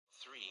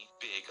three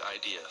big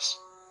ideas.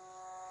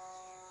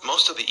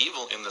 Most of the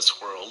evil in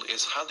this world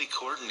is highly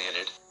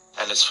coordinated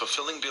and is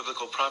fulfilling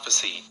biblical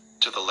prophecy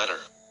to the letter.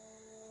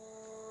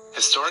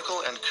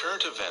 Historical and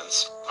current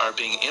events are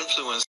being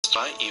influenced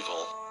by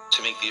evil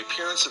to make the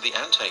appearance of the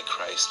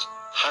Antichrist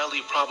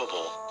highly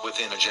probable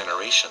within a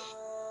generation.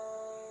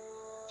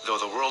 Though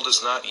the world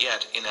is not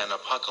yet in an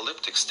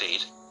apocalyptic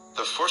state,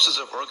 the forces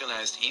of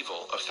organized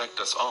evil affect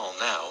us all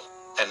now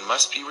and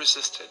must be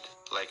resisted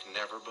like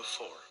never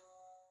before.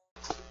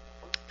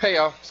 Hey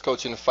y'all, it's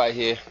Coach in the Fight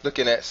here.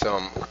 Looking at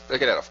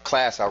a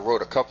class I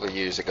wrote a couple of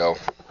years ago.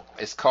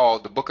 It's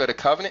called the Book of the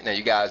Covenant. Now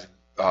you guys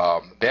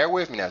bear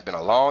with me. Now it's been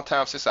a long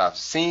time since I've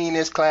seen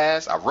this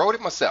class. I wrote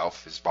it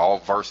myself. It's all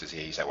verses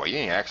here. You say, well, you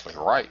ain't actually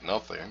write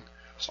nothing.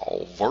 It's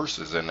all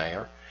verses in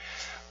there.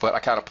 But I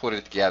kind of put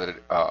it together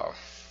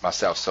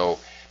myself.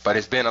 But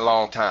it's been a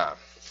long time,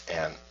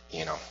 and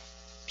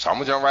so I'm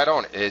gonna jump right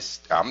on it.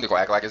 I'm gonna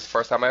act like it's the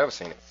first time I ever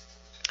seen it.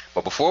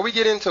 But before we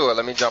get into it,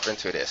 let me jump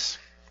into this.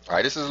 All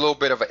right, this is a little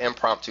bit of an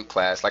impromptu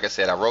class. Like I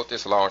said, I wrote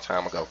this a long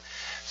time ago,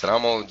 so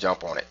I'm gonna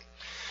jump on it.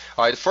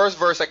 All right, the first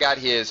verse I got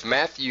here is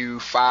Matthew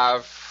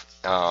 5.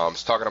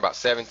 It's talking about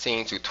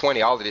 17 to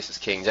 20. All of this is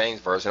King James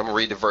version. I'm gonna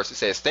read the verse. It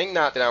says, "Think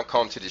not that I'm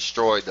come to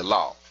destroy the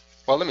law."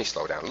 Well, let me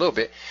slow down a little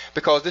bit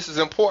because this is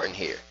important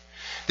here.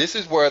 This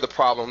is where the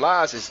problem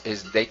lies,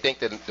 is they think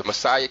that the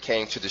Messiah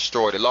came to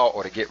destroy the law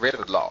or to get rid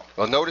of the law.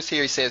 Well, notice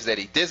here he says that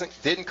he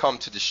didn't come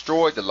to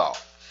destroy the law.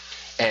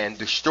 And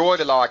destroy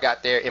the law, I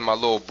got there in my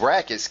little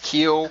brackets,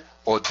 kill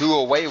or do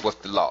away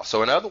with the law.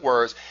 So in other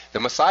words, the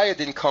Messiah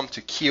didn't come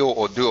to kill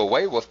or do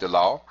away with the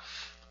law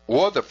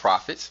or the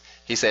prophets.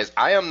 He says,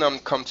 I am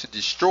not come to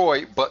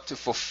destroy, but to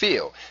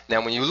fulfill.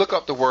 Now, when you look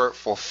up the word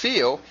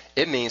fulfill,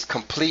 it means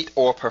complete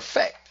or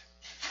perfect.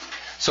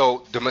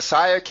 So the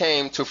Messiah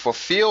came to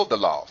fulfill the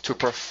law, to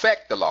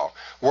perfect the law.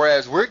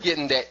 Whereas we're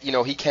getting that,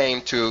 he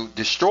came to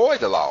destroy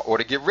the law or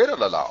to get rid of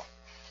the law.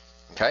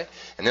 Okay?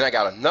 And then I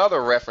got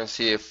another reference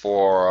here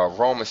for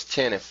Romans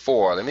 10 and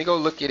 4. Let me go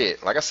look at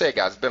it. Like I said,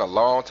 guys, it's been a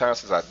long time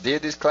since I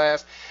did this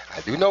class.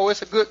 I do know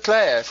it's a good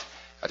class.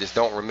 I just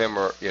don't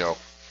remember,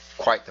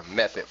 quite the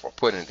method for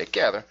putting it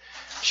together.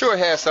 I'm sure it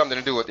has something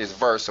to do with this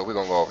verse, so we're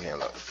going to go over here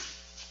and look.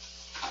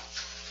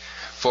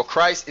 For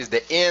Christ is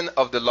the end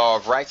of the law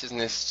of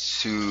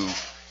righteousness to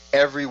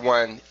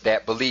everyone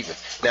that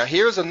believeth. Now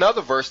here's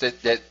another verse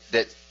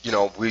that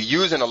we're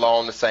using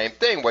along the same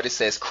thing, where it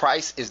says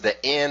Christ is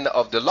the end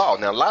of the law.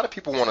 Now a lot of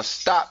people want to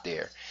stop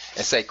there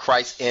and say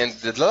Christ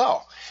ended the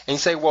law. And you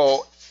say,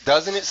 well,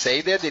 doesn't it say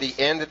there that he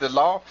ended the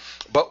law?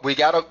 But we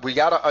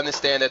gotta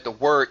understand that the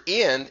word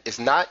end is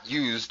not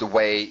used the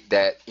way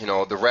that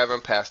the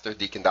Reverend Pastor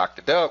Deacon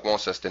Dr. Doug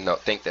wants us to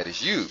think that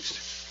it's used.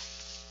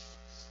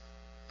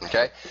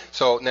 Okay,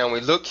 so now when we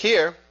look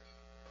here,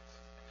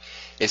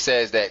 it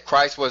says that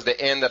Christ was the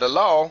end of the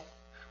law,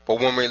 but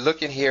when we're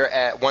looking here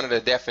at one of the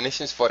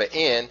definitions for the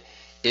end,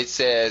 it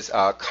says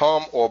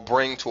come or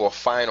bring to a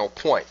final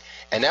point.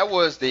 And that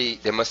was the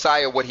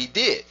Messiah, what he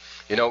did.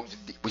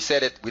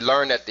 We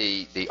learned that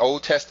the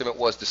Old Testament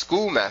was the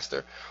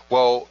schoolmaster.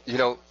 Well,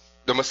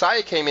 the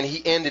Messiah came in,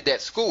 he ended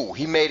that school.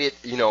 He made it,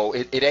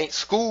 it ain't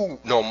school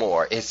no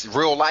more. It's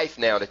real life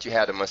now that you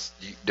have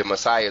the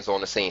Messiahs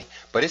on the scene.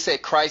 But it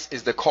said Christ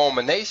is the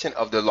culmination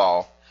of the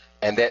law,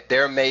 and that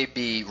there may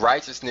be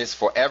righteousness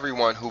for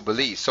everyone who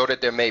believes. So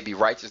that there may be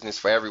righteousness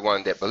for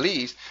everyone that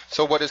believes.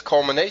 So what does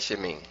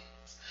culmination mean?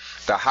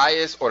 The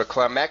highest or the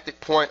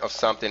climactic point of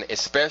something,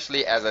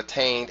 especially as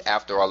attained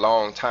after a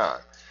long time.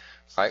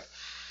 Right?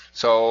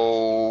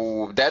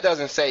 So that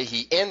doesn't say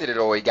he ended it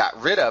or he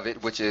got rid of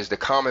it, which is the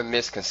common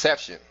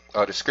misconception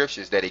of the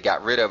scriptures, that he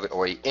got rid of it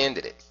or he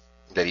ended it,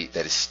 that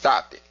he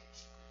stopped it.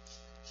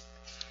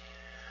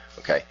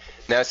 Okay.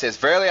 Now it says,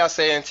 verily I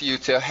say unto you,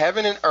 till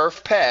heaven and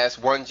earth pass,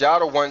 one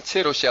jot or one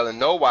tittle shall in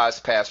no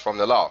wise pass from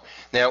the law.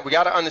 Now we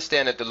got to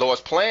understand that the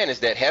Lord's plan is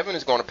that heaven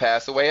is going to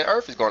pass away and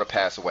earth is going to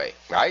pass away.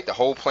 Right? The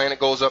whole planet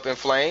goes up in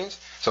flames,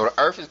 so the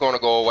earth is going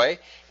to go away.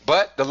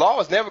 But the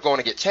law is never going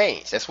to get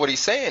changed. That's what he's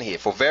saying here.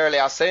 For verily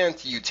I say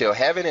unto you, till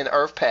heaven and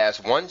earth pass,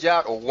 one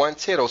jot or one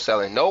tittle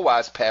shall in no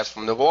wise pass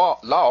from the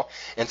law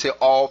until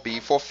all be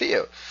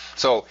fulfilled.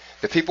 So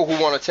the people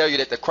who want to tell you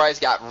that the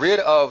Christ got rid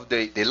of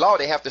the law,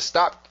 they have to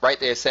stop right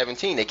there at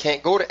 17. They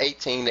can't go to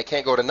 18. They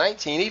can't go to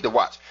 19 either.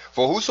 Watch.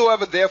 For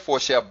whosoever therefore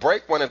shall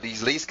break one of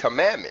these least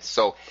commandments.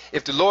 So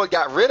if the Lord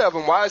got rid of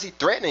him, why is he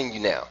threatening you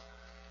now?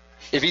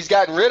 If he's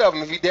gotten rid of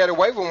him, if he did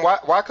away with him,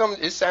 why come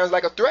it sounds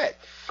like a threat?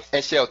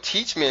 And shall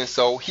teach men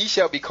so, he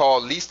shall be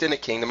called least in the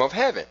kingdom of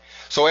heaven.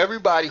 So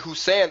everybody who's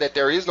saying that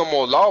there is no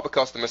more law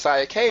because the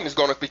Messiah came is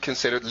going to be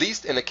considered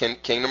least in the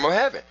kingdom of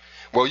heaven.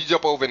 Well, you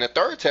jump over in the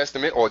Third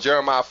Testament or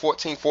Jeremiah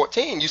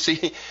 14:14, you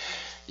see,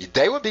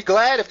 they would be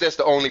glad if that's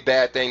the only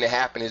bad thing that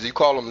happened is you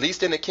call them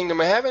least in the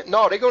kingdom of heaven.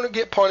 No, they're going to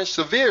get punished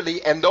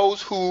severely, and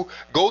those who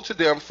go to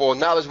them for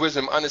knowledge,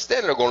 wisdom,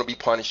 understanding are going to be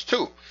punished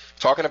too.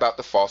 Talking about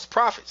the false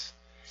prophets.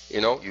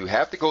 You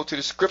have to go to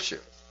the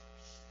scripture.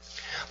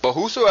 But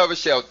whosoever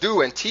shall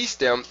do and teach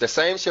them, the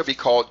same shall be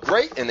called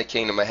great in the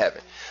kingdom of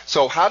heaven.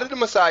 So how did the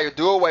Messiah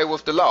do away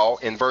with the law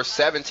in verse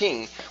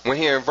 17 when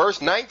here in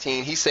verse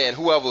 19 he's saying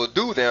whoever will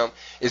do them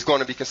is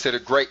going to be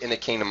considered great in the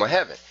kingdom of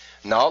heaven?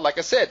 No, like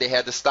I said, they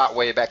had to stop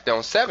way back there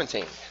on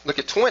 17. Look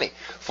at 20.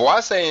 For I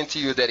say unto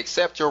you that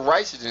except your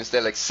righteousness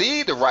that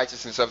exceed the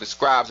righteousness of the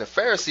scribes and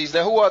Pharisees.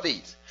 Now who are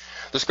these?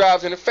 The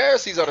scribes and the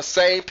Pharisees are the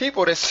same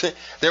people that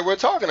we're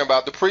talking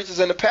about, the preachers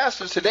and the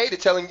pastors today that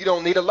telling you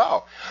don't need a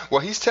law.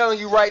 Well, he's telling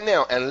you right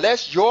now,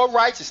 unless your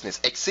righteousness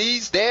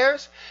exceeds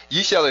theirs,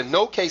 ye shall in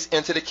no case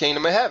enter the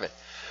kingdom of heaven.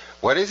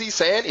 What is he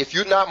saying? If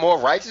you're not more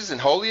righteous and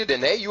holier than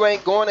they, you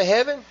ain't going to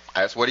heaven?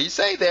 That's what he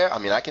say there. I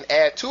mean, I can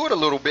add to it a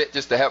little bit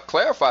just to help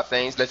clarify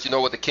things, let you know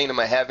what the kingdom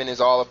of heaven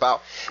is all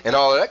about and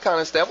all of that kind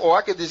of stuff, or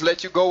I could just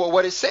let you go with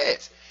what it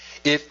says.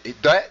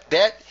 If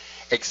that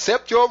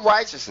except your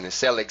righteousness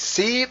shall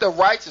exceed the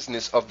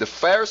righteousness of the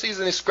Pharisees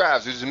and the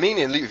scribes, which is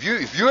meaning if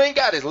you ain't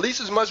got at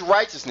least as much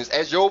righteousness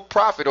as your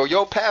prophet or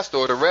your pastor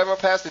or the reverend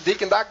pastor,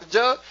 deacon, doctor,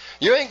 judge,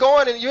 you ain't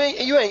going and you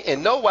ain't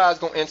in no wise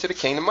going to enter the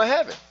kingdom of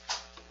heaven.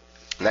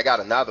 And I got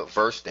another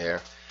verse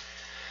there.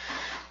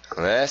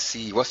 Let's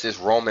see, what's this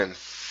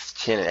Romans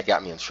 10? That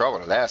got me in trouble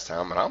the last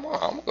time, but I'm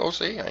gonna go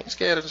see. I ain't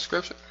scared of the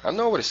scripture. I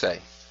know what it say,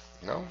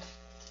 you know.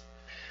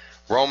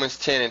 Romans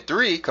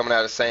 10:3, coming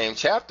out of the same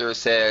chapter, it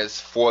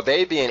says, for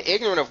they being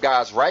ignorant of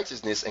God's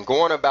righteousness and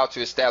going about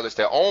to establish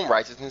their own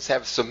righteousness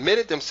have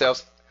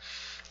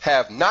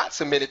not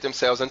submitted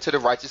themselves unto the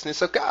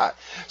righteousness of God.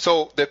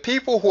 So the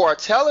people who are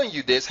telling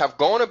you this have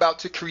gone about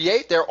to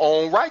create their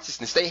own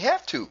righteousness. They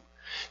have to.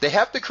 They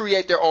have to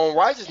create their own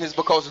righteousness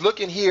because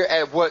looking here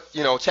at what,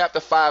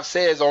 chapter 5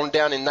 says on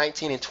down in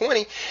 19 and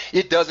 20,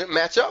 it doesn't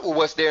match up with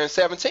what's there in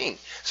 17.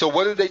 So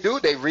what do?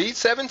 They read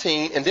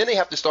 17 and then they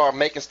have to start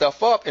making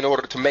stuff up in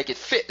order to make it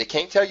fit. They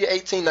can't tell you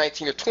 18,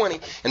 19, or 20,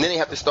 and then they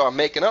have to start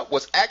making up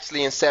what's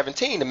actually in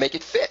 17 to make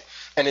it fit.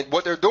 And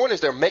what they're doing is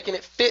they're making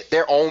it fit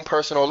their own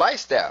personal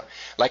lifestyle.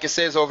 Like it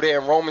says over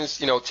there in Romans,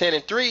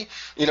 10:3,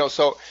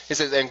 so it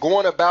says, and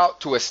going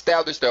about to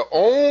establish their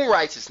own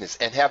righteousness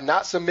and have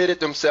not submitted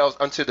themselves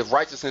unto the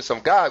righteousness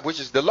of God, which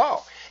is the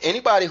law.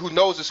 Anybody who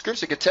knows the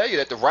scripture can tell you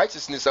that the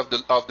righteousness of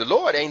the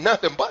Lord ain't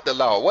nothing but the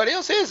law. What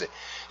else is it?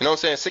 You know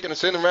what I'm saying?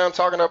 Sitting around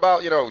talking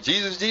about,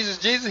 Jesus, Jesus,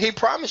 Jesus. He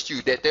promised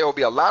you that there will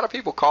be a lot of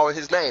people calling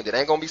his name that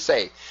ain't going to be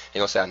saved. He's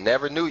going to say, I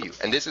never knew you.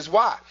 And this is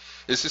why.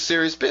 This is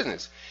serious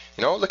business.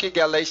 Look at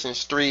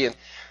Galatians 3 and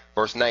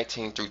verse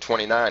 19 through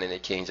 29 in the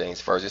King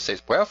James Version. It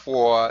says,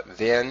 wherefore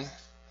then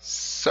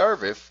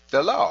serveth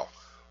the law?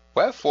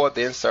 Wherefore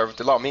then serveth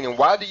the law? Meaning,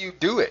 why do you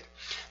do it?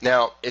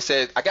 Now, it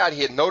says, I got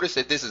here, notice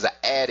that this is an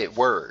added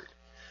word.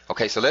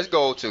 Okay, so let's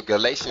go to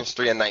Galatians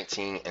 3 and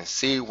 19 and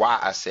see why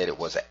I said it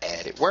was an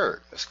added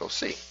word. Let's go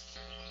see.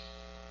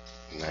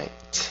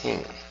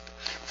 19.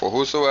 For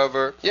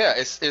whosoever,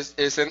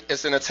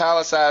 it's an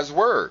italicized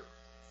word.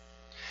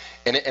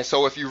 And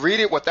so if you read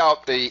it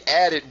without the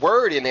added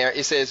word in there,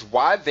 it says,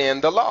 why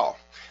then the law?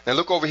 Now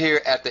look over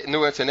here at the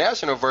New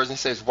International Version. It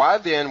says, why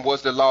then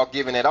was the law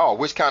given at all?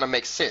 Which kind of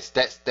makes sense.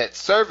 That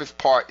service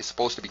part is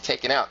supposed to be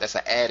taken out. That's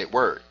an added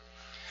word.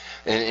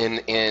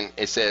 And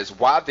it says,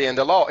 why then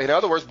the law? In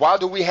other words, why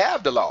do we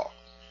have the law?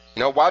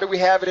 Why do we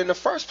have it in the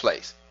first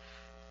place?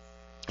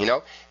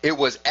 It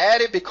was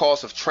added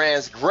because of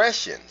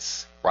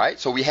transgressions, right?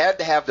 So we had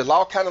to have the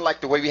law, kind of like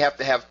the way we have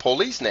to have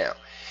police now.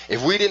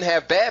 If we didn't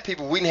have bad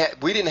people, we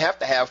didn't have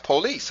to have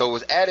police. So it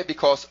was added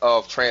because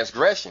of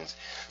transgressions,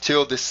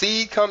 till the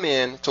seed come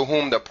in to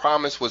whom the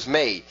promise was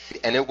made,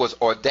 and it was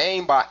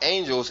ordained by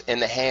angels in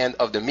the hand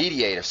of the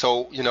mediator.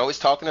 So it's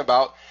talking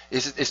about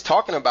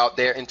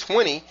there in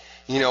 20,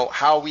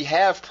 how we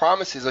have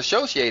promises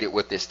associated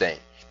with this thing.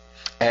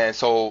 And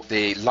so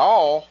the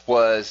law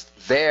was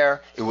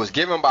there. It was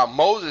given by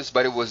Moses,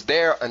 but it was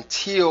there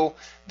until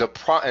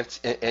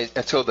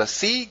the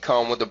seed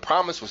come when the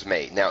promise was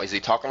made. Now, is he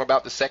talking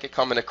about the second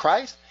coming of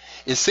Christ?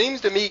 It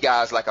seems to me,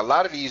 guys, like a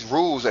lot of these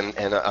rules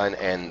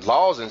and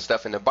laws and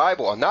stuff in the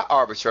Bible are not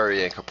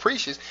arbitrary and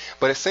capricious,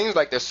 but it seems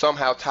like they're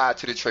somehow tied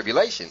to the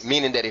tribulation,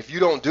 meaning that if you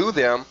don't do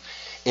them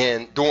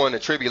during the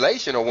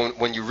tribulation, or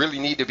when you really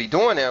need to be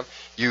doing them,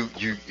 you're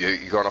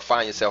going to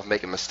find yourself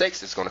making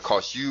mistakes. It's going to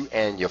cost you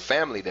and your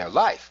family their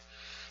life.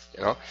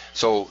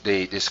 So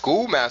the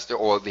schoolmaster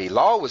or the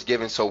law was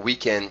given so we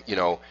can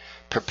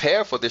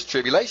prepare for this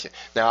tribulation.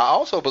 Now, I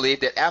also believe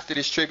that after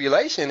this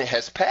tribulation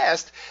has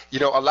passed, a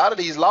lot of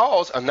these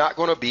laws are not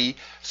going to be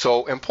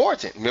so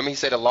important. Remember, he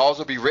said the laws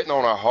will be written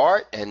on our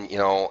heart, and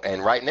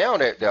and right now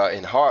they're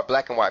in hard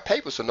black and white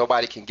paper, so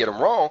nobody can get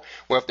them wrong.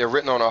 Well, if they're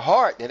written on our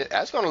heart, then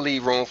that's going to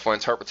leave room for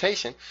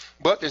interpretation.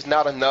 But there's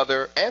not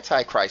another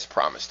Antichrist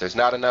promise. There's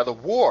not another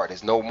war.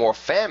 There's no more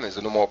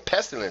famines, no more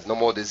pestilence, no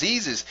more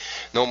diseases,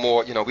 no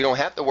more. We don't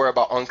have to worry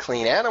about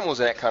unclean animals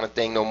and that kind of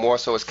thing no more.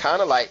 So it's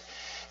kind of like.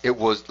 It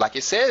was like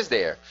it says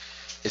there.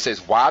 It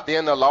says, why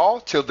then the law?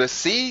 Till the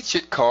seed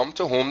should come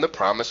to whom the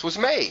promise was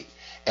made.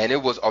 And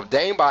it was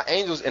ordained by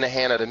angels in the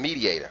hand of the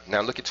mediator.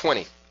 Now look at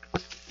 20.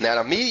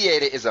 Now a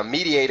mediator is a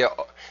mediator.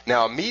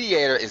 Now a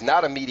mediator is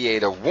not a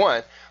mediator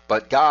one,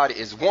 but God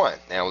is one.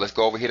 Now let's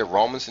go over here to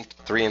Romans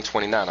 3 and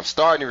 29. I'm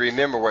starting to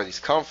remember where these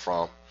come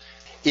from.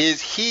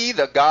 Is he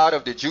the God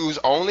of the Jews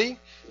only?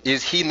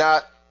 Is he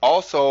not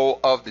also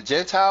of the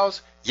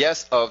Gentiles?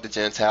 Yes, of the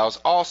Gentiles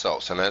also.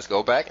 So let's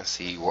go back and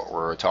see what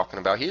we're talking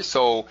about here.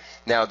 So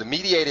now the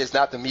mediator is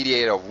not the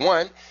mediator of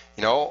one,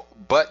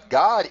 but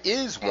God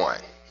is one.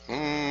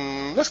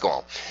 Let's go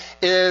on.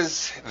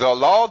 Is the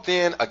law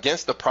then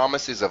against the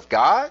promises of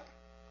God?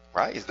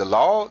 Right? Is the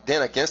law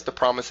then against the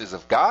promises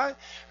of God?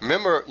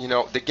 Remember,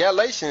 the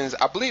Galatians,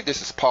 I believe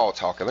this is Paul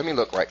talking. Let me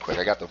look right quick.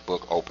 I got the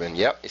book open.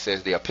 Yep. It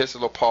says the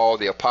epistle of Paul,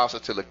 the apostle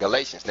to the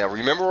Galatians. Now,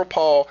 remember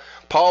Paul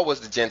was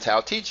the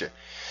Gentile teacher.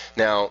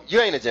 Now, you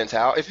ain't a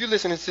Gentile. If you're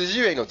listening to this,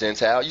 you ain't no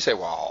Gentile. You say,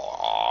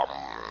 well,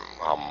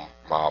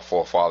 my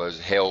forefathers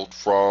hailed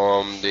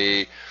from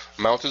the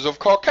mountains of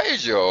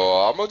Caucasia.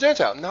 I'm a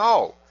Gentile.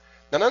 No.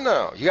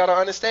 You got to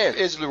understand,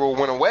 Israel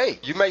went away.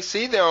 You may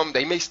see them,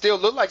 they may still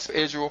look like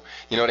Israel.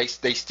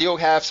 They still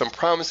have some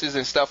promises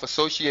and stuff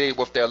associated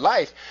with their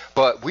life.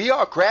 But we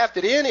are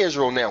grafted in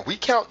Israel now. We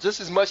count just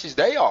as much as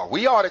they are.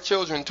 We are the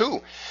children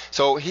too.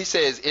 So he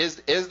says,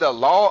 is the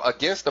law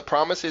against the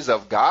promises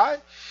of God?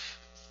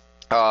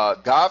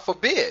 God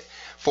forbid.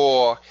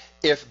 For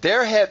if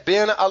there had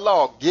been a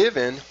law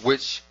given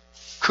which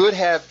could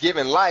have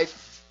given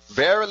life,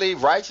 verily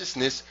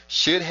righteousness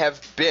should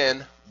have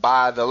been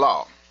by the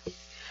law.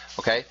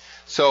 Okay,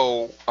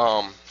 so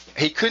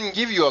he couldn't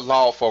give you a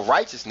law for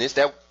righteousness.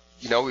 That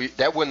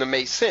wouldn't have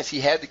made sense. He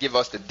had to give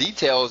us the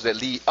details that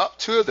lead up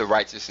to the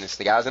righteousness,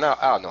 guys. And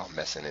I know I'm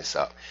messing this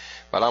up,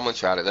 but I'm gonna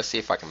try to. Let's see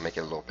if I can make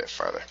it a little bit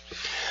further.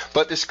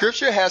 But the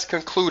scripture has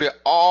concluded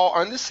all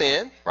under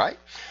sin, right?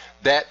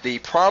 That the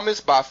promise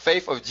by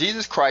faith of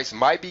Jesus Christ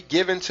might be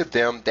given to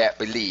them that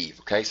believe.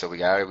 Okay, so we're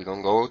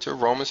gonna go to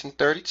Romans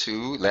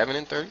 11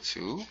 and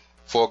 32.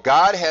 For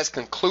God has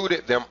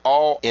concluded them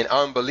all in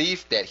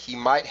unbelief, that he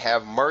might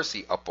have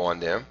mercy upon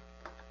them.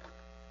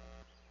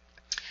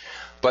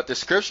 But the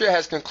scripture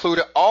has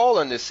concluded all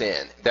under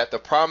sin, that the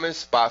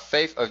promise by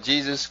faith of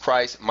Jesus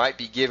Christ might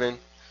be given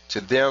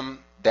to them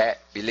that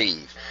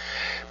believe.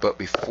 But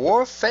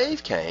before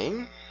faith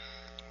came,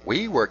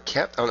 we were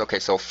kept on. Okay,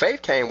 so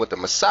faith came with the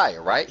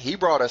Messiah, right? He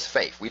brought us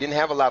faith. We didn't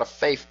have a lot of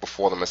faith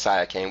before the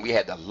Messiah came. We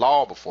had the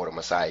law before the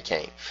Messiah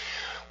came.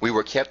 We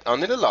were kept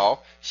under the law,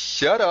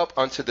 shut up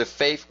unto the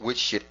faith which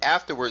should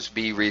afterwards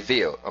be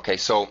revealed. Okay,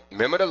 so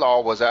remember the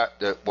law was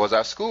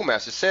our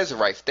schoolmaster. It says it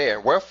right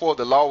there. Wherefore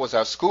the law was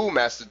our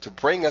schoolmaster to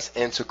bring us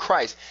into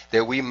Christ,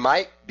 that we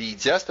might be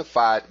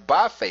justified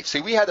by faith.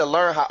 See, we had to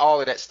learn how all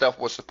of that stuff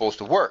was supposed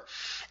to work.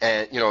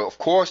 And, of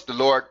course, the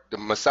Lord, the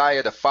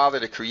Messiah, the Father,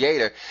 the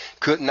Creator,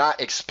 could not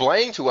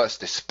explain to us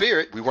the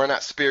Spirit. We were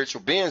not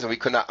spiritual beings, and we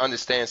could not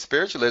understand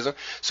spiritualism.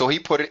 So he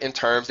put it in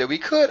terms that we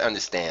could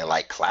understand,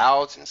 like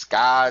clouds and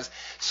skies,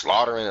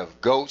 slaughtering of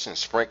goats and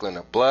sprinkling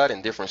of blood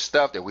and different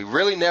stuff that we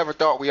really never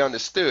thought we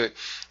understood.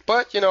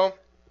 But,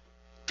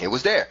 it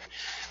was there.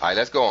 All right,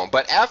 let's go on.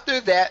 But after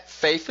that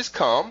faith has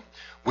come,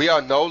 we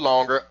are no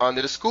longer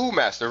under the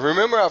schoolmaster.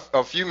 Remember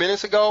a few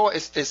minutes ago,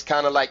 it's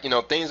kind of like,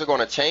 things are going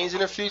to change in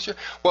the future.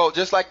 Well,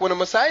 just like when the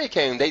Messiah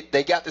came,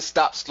 they got to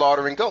stop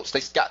slaughtering goats.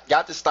 They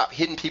got to stop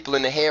hitting people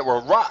in the head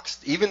with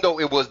rocks, even though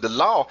it was the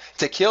law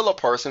to kill a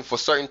person for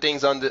certain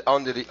things under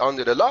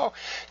the law.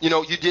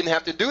 You didn't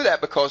have to do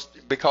that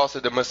because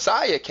of the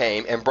Messiah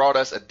came and brought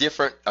us a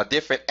different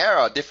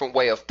era, a different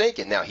way of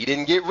thinking. Now, he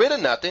didn't get rid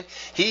of nothing.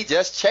 He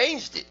just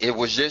changed it. It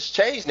was just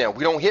changed now.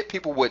 We don't hit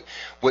people with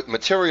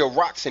material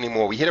rocks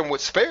anymore. We hit them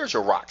with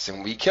spiritual rocks,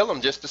 and we kill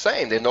them just the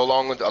same. They're no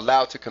longer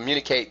allowed to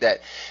communicate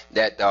that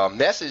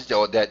message,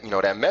 or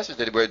that message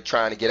that we're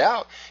trying to get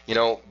out.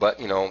 But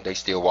they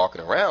still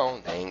walking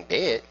around. They ain't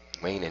dead.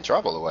 We ain't in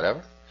trouble or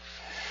whatever.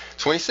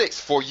 26.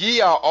 For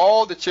ye are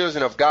all the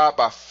children of God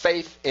by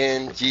faith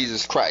in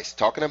Jesus Christ.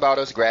 Talking about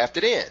us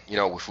grafted in.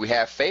 If we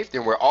have faith,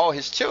 then we're all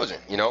his children.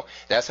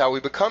 That's how we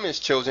become his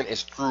children,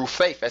 is through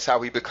faith. That's how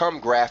we become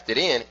grafted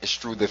in, is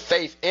through the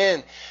faith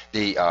in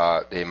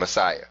the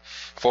Messiah.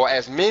 For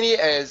as many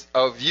as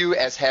of you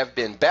as have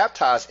been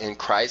baptized in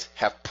Christ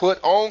have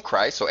put on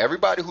Christ. So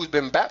everybody who's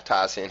been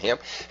baptized in him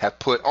have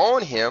put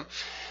on him.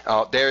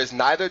 There is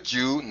neither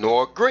Jew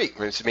nor Greek,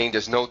 which means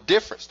there's no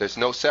difference. There's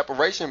no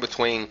separation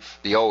between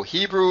the old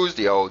Hebrews,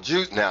 the old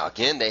Jews. Now,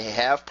 again, they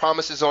have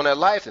promises on their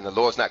life, and the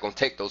Lord's not going to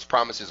take those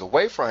promises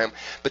away from him.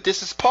 But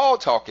this is Paul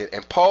talking,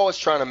 and Paul is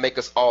trying to make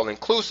us all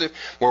inclusive,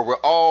 where we're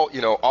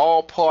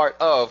all part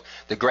of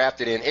the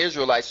grafted in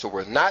Israelites. So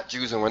we're not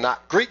Jews and we're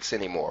not Greeks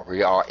anymore.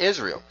 We are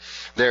Israel.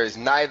 There is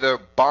neither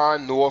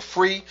bond nor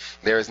free.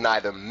 There is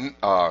neither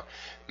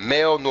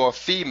male nor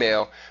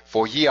female,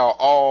 for ye are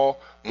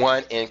all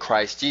one in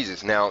Christ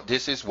Jesus. Now,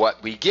 this is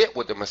what we get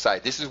with the Messiah.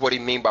 This is what he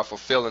means by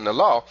fulfilling the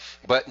law.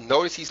 But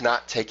notice he's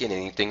not taking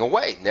anything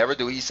away. Never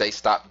do he say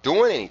stop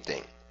doing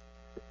anything.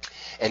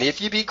 And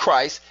if ye be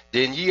Christ,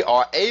 then ye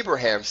are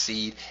Abraham's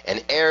seed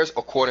and heirs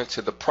according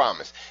to the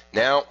promise.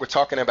 Now we're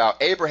talking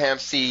about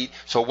Abraham's seed.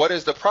 So what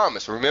is the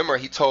promise? Remember,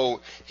 he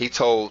told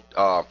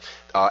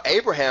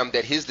Abraham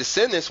that his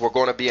descendants were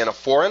going to be in a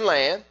foreign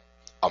land,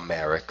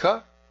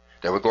 America.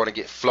 They were going to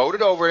get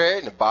floated over there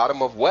in the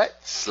bottom of what?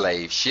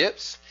 Slave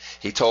ships.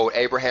 He told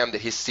Abraham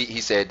that his seed,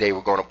 he said they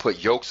were going to put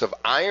yokes of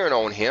iron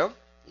on him.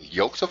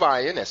 Yokes of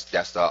iron, that's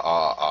the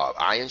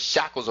iron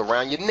shackles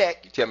around your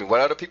neck. You tell me what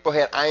other people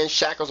had iron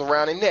shackles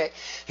around their neck.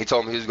 He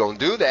told me he was going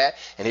to do that,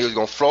 and he was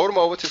going to float them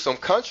over to some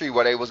country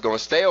where they was going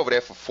to stay over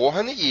there for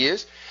 400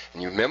 years.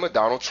 And you remember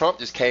Donald Trump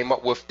just came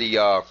up with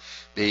that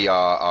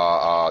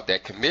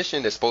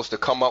commission that's supposed to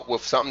come up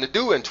with something to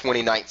do in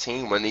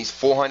 2019 when these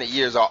 400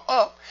 years are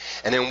up.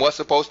 And then what's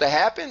supposed to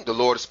happen? The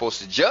Lord is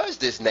supposed to judge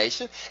this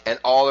nation, and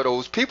all of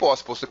those people are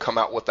supposed to come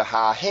out with a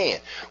high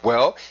hand.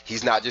 Well,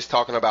 he's not just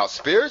talking about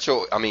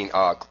bloodline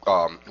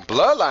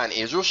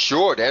Israel.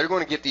 Sure, they're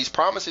going to get these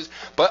promises,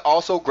 but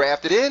also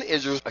grafted in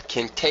Israel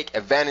can take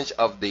advantage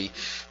of the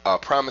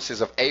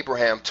promises of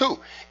Abraham too.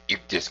 You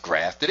just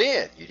graft it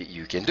in.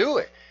 You can do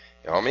it.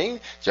 You know what I mean?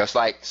 Just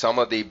like some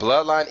of the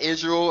bloodline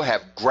Israel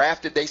have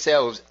grafted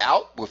themselves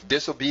out with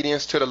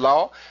disobedience to the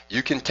law,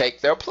 you can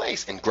take their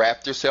place and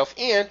graft yourself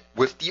in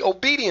with the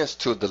obedience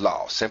to the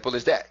law. Simple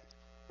as that.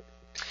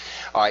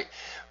 All right.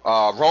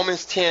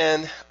 Romans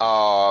 10,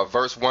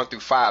 verse 1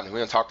 through 5. And we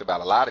haven't talked about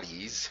a lot of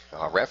these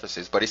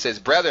references, but it says,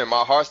 "Brethren,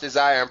 my heart's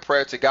desire and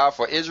prayer to God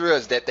for Israel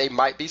is that they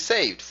might be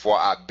saved. For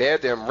I bear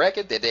them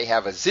record that they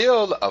have a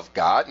zeal of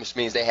God," which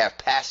means they have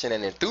passion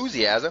and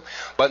enthusiasm,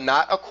 "but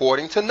not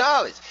according to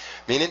knowledge."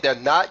 Meaning they're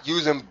not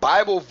using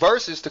Bible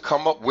verses to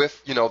come up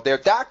with, their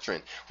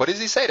doctrine. What does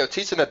he say? They're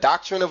teaching the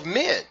doctrine of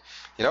men,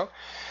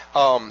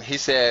 He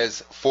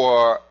says,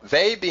 "For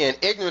they being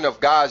ignorant of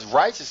God's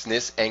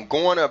righteousness and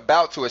going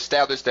about to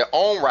establish their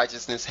own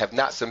righteousness have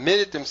not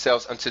submitted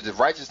themselves unto the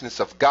righteousness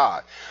of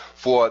God.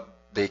 For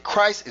the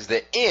Christ is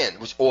the end,"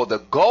 or the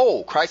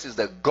goal. Christ is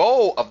the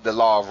goal of the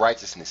law of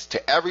righteousness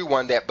to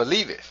everyone that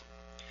believeth.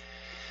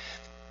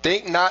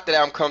 "Think not that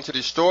I am come to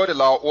destroy the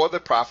law or the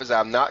prophets.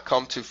 I am not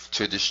come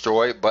to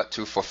destroy, but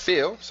to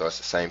fulfill." So it's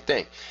the same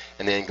thing.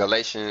 And then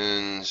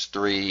Galatians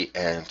 3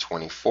 and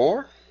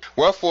 24.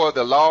 "Wherefore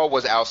the law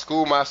was our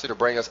schoolmaster to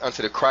bring us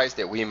unto the Christ,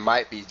 that we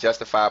might be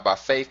justified by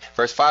faith."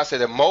 Verse 5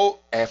 said,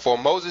 "And for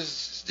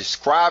Moses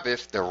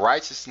describeth the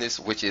righteousness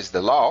which is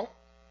the law."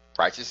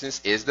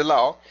 Righteousness is the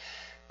law.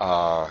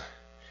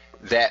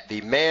 "That the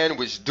man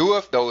which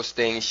doeth those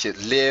things should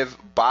live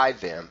by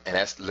them." And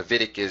that's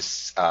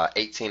Leviticus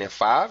 18 and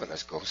 5. And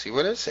let's go see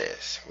what it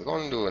says. We're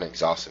going to do an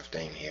exhaustive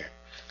thing here.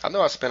 I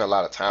know I spent a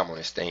lot of time on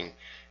this thing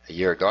a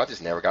year ago. I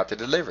just never got to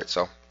deliver it.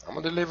 So I'm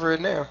going to deliver it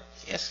now.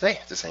 Yes,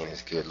 this ain't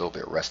as good. A little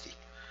bit rusty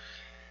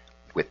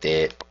with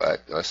it.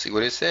 But let's see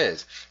what it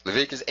says.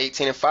 Leviticus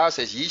 18 and 5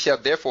 says, "Ye shall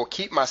therefore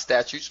keep my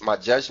statutes, my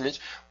judgments,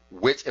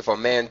 which if a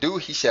man do,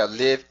 he shall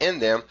live in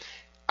them.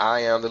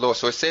 I am the Lord."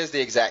 So it says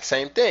the exact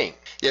same thing.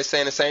 It's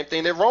saying the same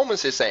thing that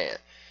Romans is saying.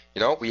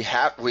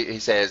 He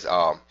says,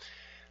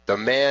 "The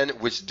man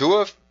which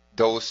doeth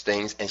those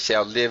things and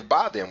shall live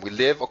by them." We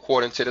live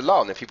according to the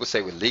law. And if people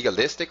say we're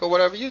legalistic or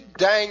whatever, you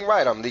dang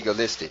right I'm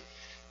legalistic.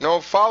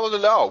 Follow the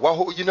law.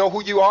 Well, you know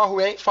who you are who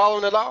ain't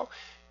following the law?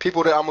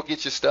 People that I'm going to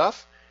get your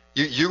stuff.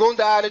 You're going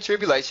to die in the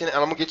tribulation, and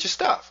I'm going to get your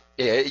stuff.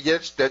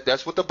 Yes,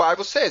 that's what the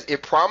Bible says.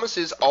 It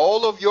promises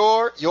all of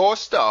your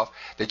stuff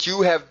that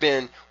you have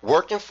been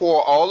working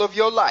for all of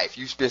your life.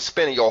 You've been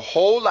spending your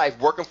whole life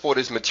working for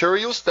this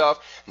material stuff,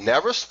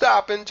 never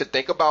stopping to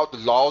think about the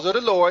laws of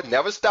the Lord,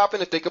 never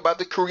stopping to think about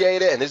the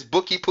Creator and this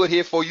book He put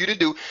here for you to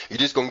do. You're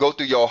just going to go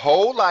through your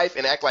whole life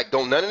and act like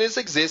don't none of this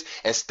exist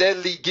and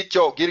steadily get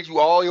you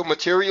all your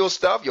material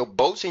stuff, your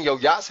boats and your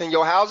yachts and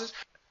your houses.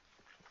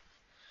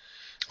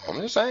 I'm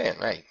just saying,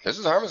 hey, this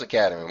is Hermas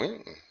Academy.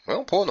 We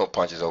don't pull no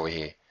punches over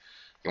here.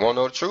 You want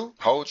to know the truth?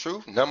 Whole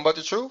truth? Nothing but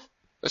the truth?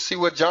 Let's see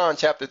what John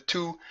chapter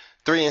 2,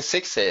 3, and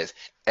 6 says.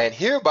 "And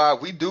hereby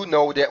we do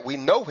know that we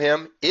know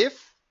him if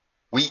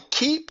we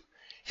keep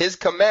his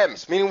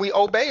commandments," meaning we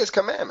obey his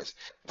commandments.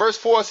 Verse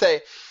 4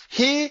 say,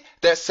 "He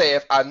that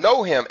saith, I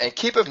know him, and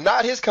keepeth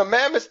not his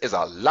commandments is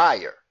a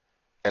liar,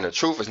 and the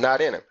truth is not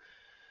in him."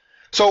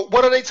 So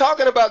what are they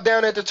talking about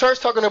down at the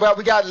church? Talking about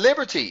we got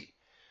liberty.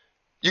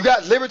 You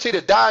got liberty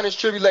to die in this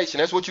tribulation.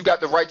 That's what you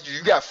got the right to do.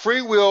 You got free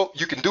will.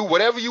 You can do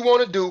whatever you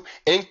want to do,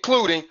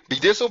 including be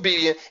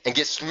disobedient and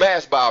get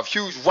smashed by a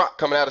huge rock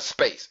coming out of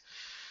space.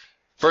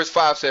 Verse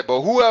 5 said, "But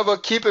whoever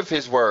keepeth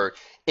his word,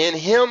 in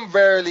him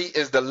verily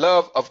is the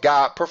love of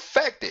God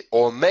perfected,"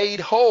 or made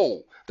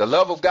whole. The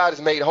love of God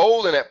is made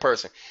whole in that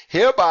person.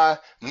 "Hereby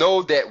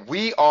know that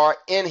we are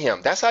in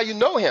him." That's how you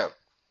know him.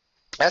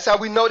 That's how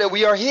we know that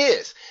we are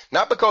his.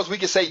 Not because we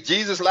can say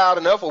Jesus loud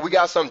enough, or we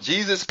got some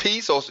Jesus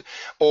piece, or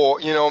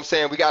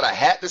we got a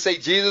hat to say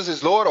Jesus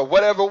is Lord, or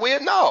whatever.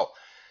 No.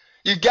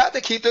 You got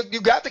to keep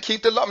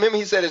the law. Remember,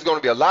 he said there's going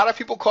to be a lot of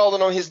people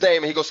calling on his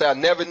name, and he going to say, "I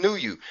never knew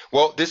you."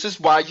 Well, this is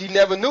why you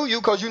never knew you,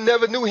 because you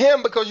never knew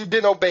him, because you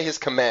didn't obey his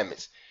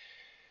commandments.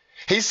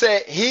 He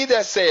said, "He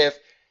that saith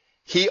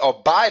he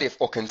abideth,"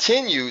 or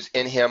continues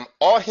in him,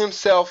 "ought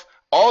himself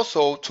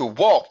also to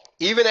walk,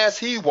 even as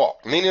he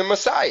walked," meaning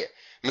Messiah.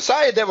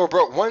 Messiah never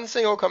broke one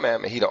single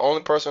commandment. He the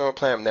only person on the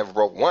planet never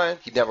broke one.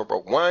 He never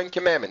broke one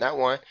commandment, not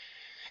one.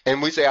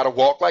 And we say how to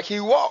walk like he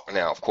walked.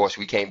 Now, of course,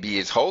 we can't be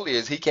as holy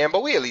as he can,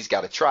 but we at least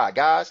got to try,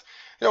 guys.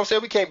 You know what I'm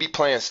saying? We can't be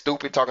playing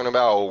stupid talking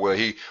about, oh,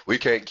 well, we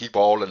can't keep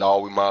all the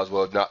law. We might as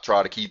well not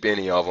try to keep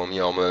any of them.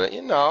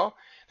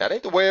 That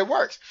ain't the way it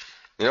works.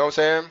 You know what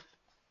I'm saying?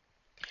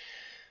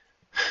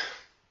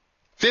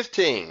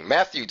 15,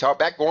 Matthew,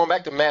 going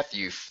back to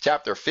Matthew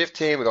chapter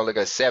 15. We're going to look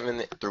at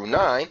 7 through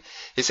 9.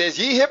 It says,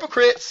 ye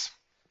hypocrites,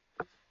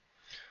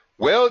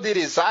 well did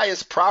Isaiah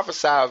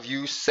prophesy of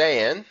you,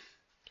 saying,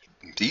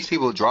 these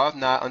people draw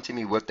nigh unto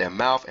me with their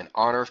mouth and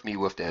honor me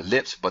with their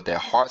lips, but their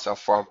hearts are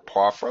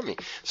far from me.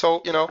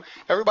 So,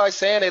 everybody's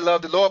saying they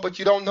love the Lord, but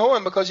you don't know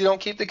him because you don't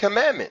keep the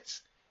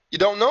commandments. You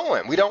don't know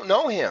him. We don't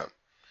know him.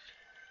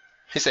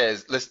 He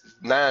says,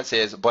 9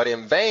 says, but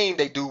in vain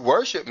they do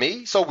worship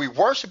me. So we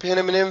worship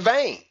him in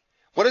vain.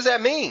 What does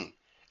that mean?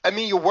 I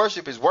mean, your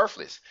worship is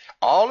worthless.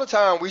 All the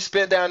time we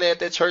spent down there at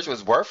that church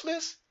was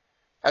worthless.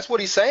 That's what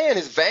he's saying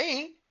is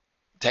vain.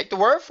 Take the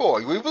word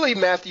for it. We believe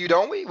Matthew,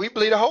 don't we? We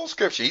believe the whole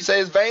scripture. He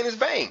says vain is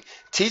vain.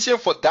 Teaching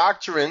for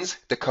doctrines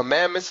the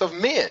commandments of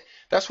men.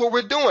 That's what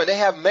we're doing. They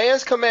have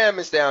man's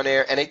commandments down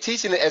there, and they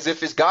teaching it as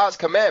if it's God's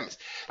commandments.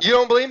 You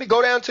don't believe me?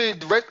 Go down to,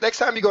 next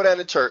time you go down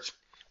to church,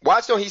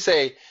 watch don't he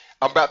say,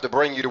 I'm about to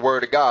bring you the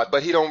word of God,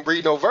 but he don't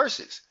read no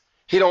verses.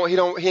 He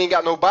ain't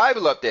got no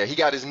Bible up there. He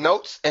got his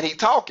notes and he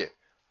talking.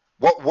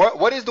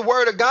 What is the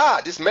word of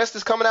God? This mess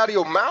that's coming out of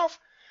your mouth?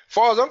 As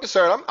far as I'm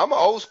concerned, I'm an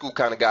old school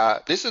kind of guy.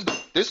 This is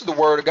the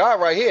word of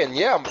God right here. And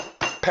yeah, I'm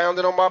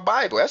pounding on my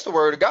Bible. That's the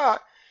word of God.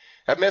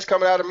 That mess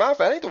coming out of the mouth,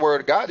 that ain't the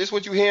word of God. This is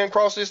what you hearing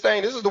across this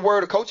thing. This is the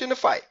word of coaching the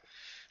fight.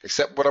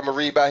 Except what I'm going to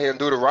read by here in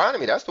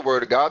Deuteronomy. That's the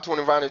word of God.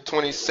 Deuteronomy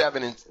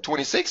 27 and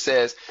 26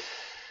 says,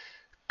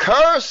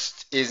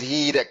 cursed is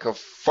he that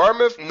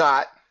confirmeth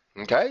not.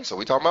 Okay, so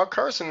we talking about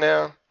cursing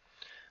now.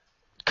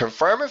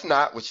 Confirmeth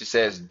not, which it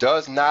says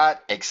does not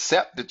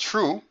accept the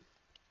truth.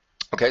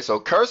 Okay, so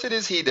cursed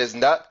is he that does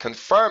not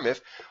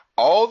confirmeth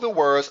all the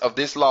words of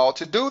this law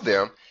to do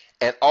them.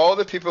 And all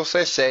the people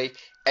say,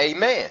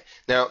 amen.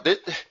 Now,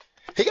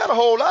 he got a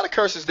whole lot of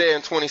curses there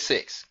in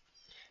 26.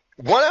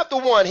 One after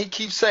one, he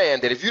keeps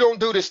saying that if you don't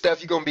do this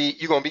stuff, you're gonna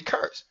be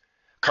cursed.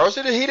 Cursed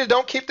is he that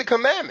don't keep the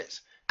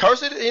commandments.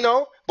 Cursed,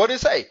 what did it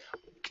say?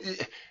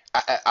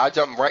 I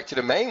jump right to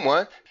the main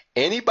one.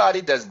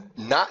 Anybody does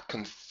not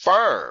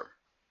confirm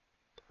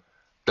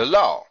the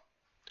law,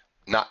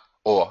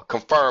 or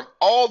confirm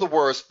all the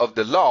words of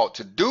the law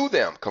to do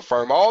them.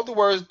 Confirm all the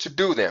words to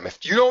do them.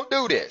 If you don't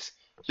do this,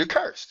 you're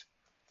cursed.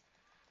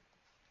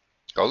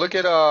 Go look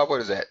at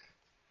what is that?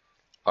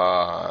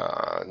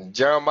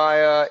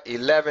 Jeremiah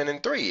 11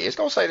 and 3. It's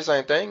gonna say the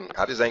same thing.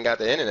 I just ain't got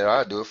the internet.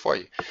 I'll do it for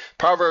you.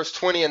 Proverbs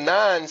 20 and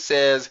 9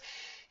 says,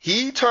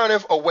 he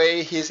turneth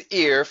away his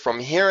ear from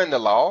hearing the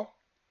law.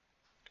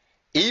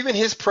 Even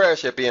his prayer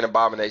shall be an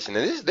abomination.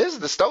 And this is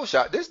the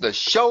showstopper. This is the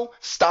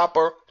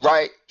showstopper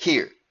right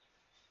here.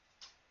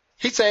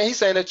 He's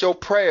saying that your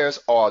prayers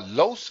are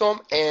loathsome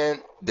and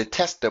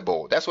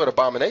detestable. That's what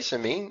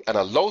abomination means, and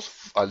a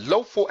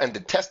loathful and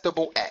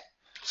detestable act.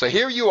 So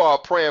here you are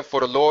praying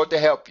for the Lord to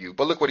help you.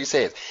 But look what he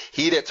says.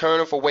 He that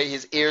turneth away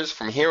his ears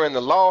from hearing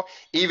the law,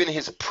 even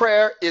his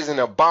prayer is an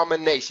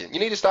abomination. You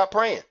need to stop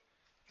praying.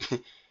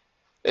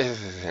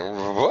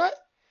 What?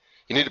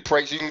 You need to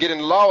pray so you can get in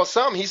the law or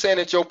something. He's saying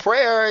that your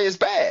prayer is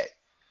bad.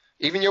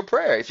 Even your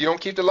prayer. If you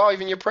don't keep the law,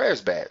 even your prayer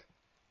is bad.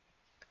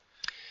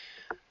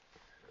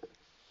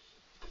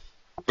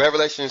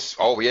 Revelations.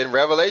 Oh, we're in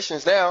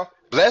Revelations now.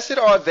 Blessed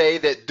are they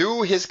that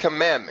do his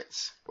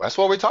commandments. Well, that's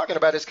what we're talking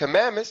about, his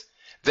commandments,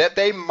 that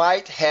they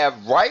might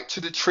have right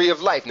to the tree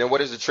of life. Now,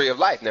 what is the tree of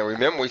life? Now,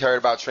 remember, we heard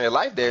about tree of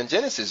life there in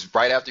Genesis,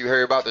 right after you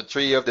heard about the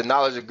tree of the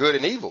knowledge of good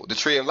and evil. The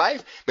tree of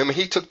life, remember,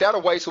 he took that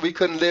away so we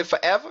couldn't live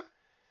forever.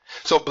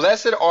 So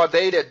blessed are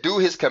they that do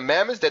his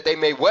commandments, that they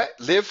may what?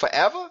 Live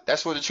forever.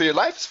 That's what the tree of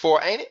life is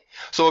for, ain't it?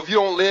 So if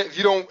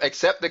you don't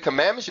accept the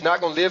commandments, you're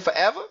not going to live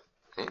forever.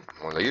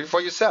 Well, leave it for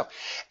yourself.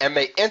 And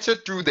may enter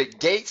through the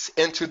gates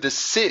into the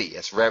city.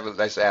 That's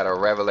out of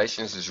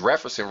Revelations. It's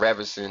referencing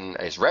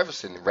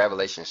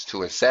Revelations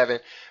 2 and 7.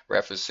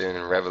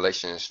 Referencing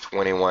Revelations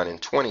 21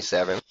 and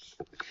 27.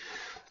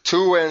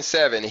 2 and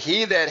 7.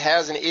 He that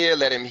has an ear,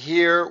 let him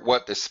hear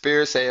what the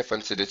Spirit saith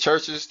unto the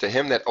churches. To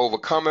him that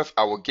overcometh,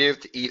 I will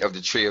give to eat of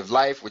the tree of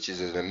life, which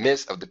is in the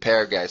midst of the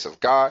paradise of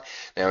God.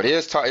 Now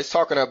it's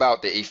talking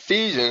about the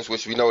Ephesians,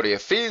 which we know the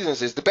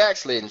Ephesians is the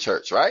backsliding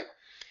church, right?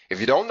 If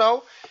you don't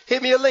know,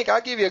 hit me a link.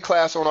 I'll give you a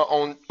class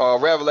on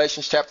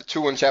Revelations chapter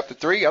 2 and chapter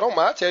 3. I don't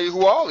mind. I'll tell you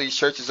who all these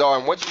churches are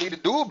and what you need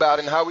to do about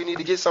it and how we need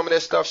to get some of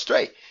that stuff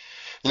straight.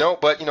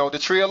 But the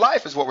tree of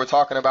life is what we're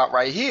talking about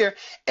right here.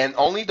 And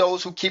only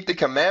those who keep the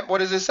commandment, what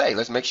does it say?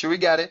 Let's make sure we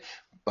got it.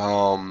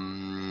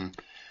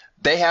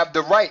 They have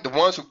the right. The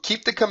ones who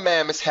keep the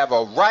commandments have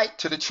a right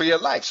to the tree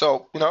of life.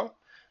 So,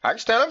 I can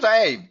stand up and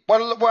say, hey,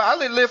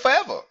 I live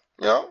forever,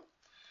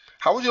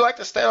 How would you like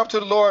to stand up to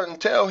the Lord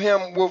and tell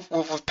him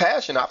with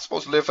passion, I'm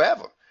supposed to live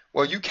forever?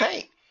 Well, you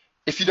can't.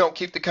 If you don't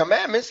keep the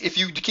commandments, if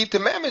you keep the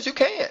commandments, you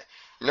can.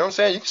 You know what I'm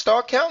saying? You can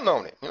start counting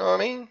on it. You know what I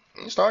mean?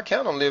 You can start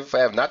counting on living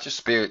forever. Not your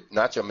spirit,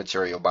 not your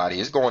material body.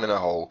 It's going in a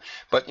hole.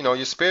 But,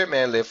 your spirit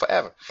man live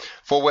forever.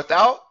 For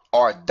without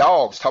are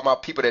dogs. Talking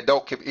about people that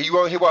don't keep. You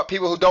want to hear about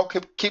people who don't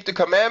keep the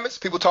commandments?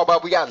 People talk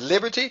about we got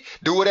liberty,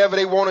 do whatever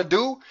they want to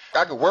do.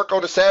 I can work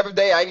on the Sabbath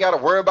day. I ain't got to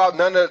worry about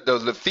none of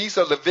the feast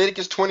of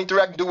Leviticus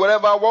 23. I can do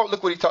whatever I want.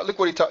 Look what he talk.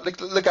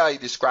 Look how he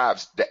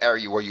describes the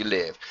area where you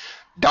live.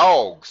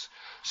 Dogs,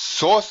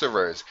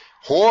 sorcerers,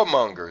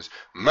 whoremongers,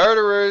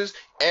 murderers,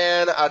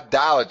 and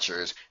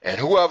idolaters, and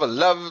whoever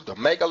loves to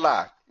make a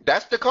lie.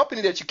 That's the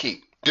company that you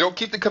keep. You don't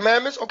keep the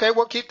commandments? Okay,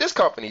 well, keep this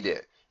company then.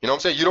 You know what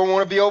I'm saying? You don't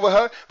want to be over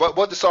her? But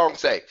what the song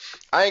say?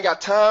 I ain't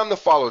got time to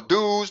follow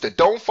dudes that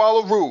don't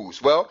follow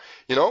rules. Well,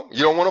 you know,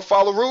 you don't want to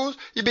follow rules?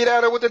 You be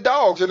down there with the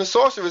dogs and the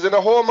sorcerers and the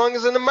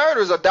whoremongers and the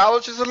murderers,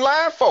 idolaters and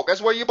lying folk.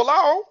 That's where you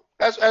belong.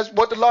 That's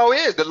what the law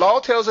is. The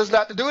law tells us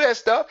not to do that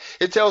stuff.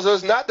 It tells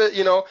us not to,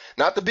 you know,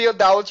 not to be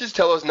idolaters.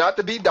 Tells us not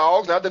to be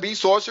dogs, not to be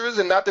sorcerers,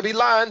 and not to be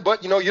lying.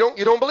 But, you know, you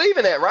don't believe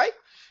in that, right?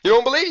 You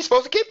don't believe you're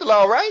supposed to keep the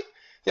law, right?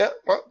 Yeah,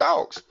 well,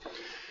 dogs.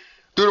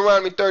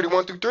 Deuteronomy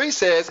 31-3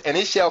 says, and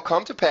it shall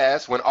come to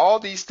pass, when all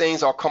these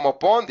things are come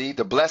upon thee,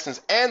 the blessings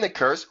and the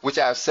curse, which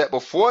I have set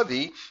before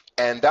thee,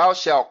 and thou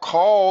shalt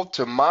call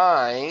to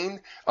mind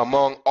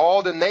among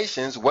all the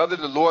nations, whether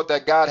the Lord thy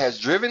God has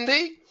driven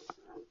thee,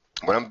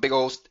 one of them big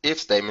old if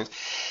statements,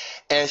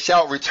 and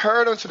shalt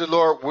return unto the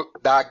Lord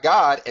thy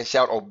God, and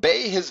shalt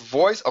obey his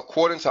voice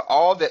according to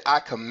all that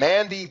I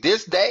command thee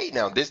this day.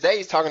 Now, this day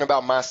is talking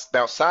about Mount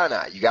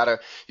Sinai. You gotta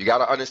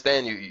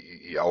understand,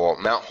 or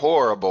Mount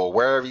Horeb, or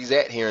wherever he's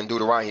at here in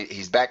Deuteronomy.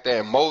 He's back there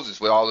in Moses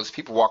with all those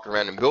people walking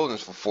around in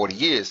buildings for 40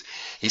 years.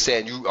 He's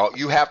saying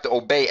you have to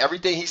obey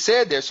everything he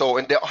said there. So,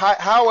 and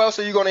how else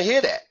are you going to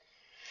hear that?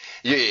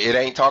 It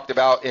ain't talked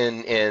about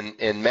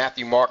in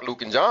Matthew, Mark,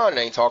 Luke, and John.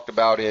 It ain't talked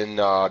about in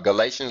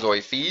Galatians or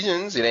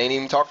Ephesians. It ain't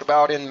even talked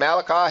about in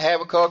Malachi,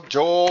 Habakkuk,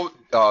 Joel,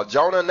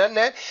 Jonah, none of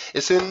that.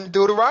 It's in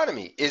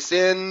Deuteronomy. It's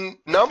in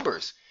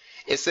Numbers.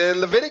 It's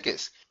in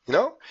Leviticus. You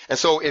know? And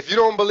so if you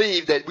don't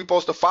believe that we're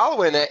supposed to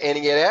follow in that,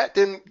 any of that,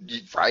 then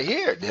right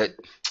here.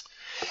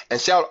 And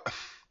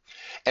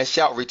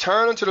shalt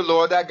return unto the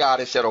Lord thy God,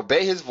 and shalt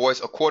obey his voice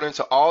according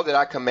to all that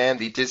I command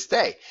thee this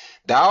day,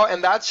 thou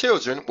and thy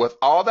children, with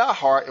all thy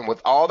heart and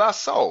with all thy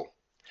soul.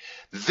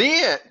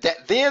 Then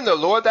the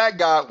Lord thy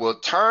God will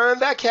turn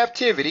thy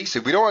captivity. See,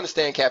 we don't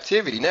understand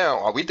captivity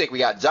now. We think we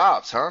got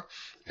jobs, huh?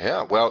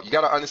 Yeah, well, you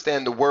got to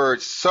understand the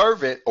word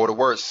servant or the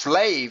word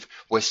slave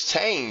was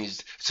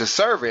changed to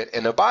servant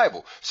in the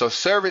Bible. So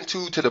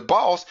servitude to the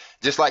boss,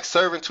 just like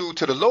servitude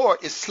to the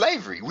Lord, is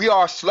slavery. We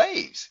are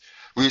slaves.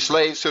 We're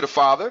slaves to the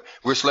Father.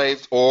 We're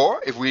slaves,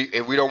 or if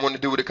we don't want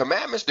to do the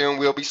commandments, then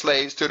we'll be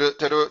slaves to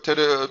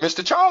the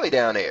Mr. Charlie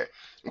down there.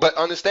 But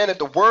understand that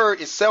the word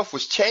itself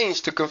was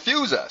changed to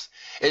confuse us.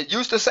 It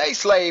used to say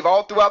slave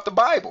all throughout the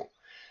Bible.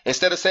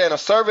 Instead of saying a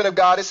servant of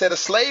God, it said a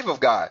slave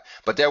of God.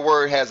 But that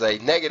word has a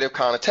negative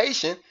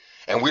connotation,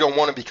 and we don't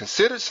want to be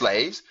considered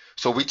slaves,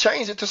 so we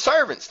changed it to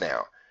servants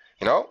now.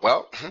 You know,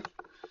 well.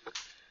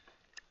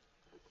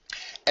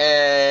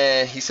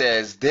 And he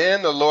says,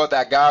 then the Lord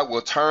thy God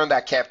will turn thy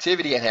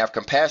captivity and have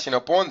compassion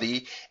upon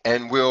thee,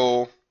 and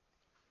will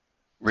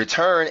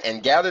return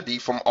and gather thee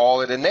from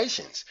all of the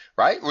nations,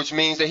 right? Which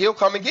means that he'll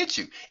come and get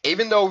you.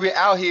 Even though we're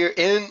out here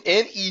in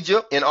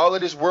Egypt and all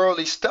of this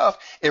worldly stuff,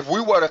 if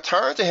we were to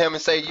turn to him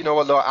and say, you know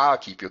what, Lord, I'll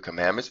keep your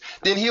commandments,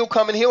 then he'll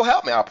come and he'll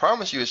help me. I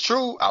promise you it's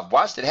true. I've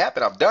watched it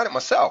happen. I've done it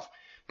myself.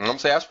 You know what I'm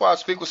saying? That's why I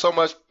speak with so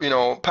much,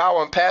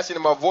 power and passion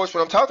in my voice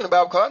when I'm talking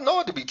about, because I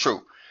know it to be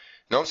true.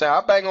 You know what I'm saying?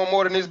 I bang on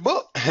more than this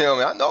book.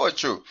 I know it's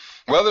true.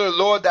 Whether the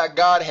Lord thy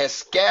God has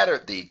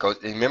scattered thee, because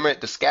remember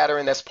the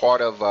scattering, that's part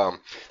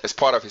of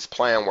his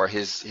plan, where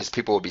his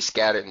people will be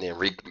scattered and then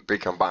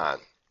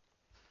recombined.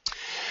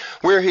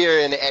 We're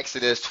here in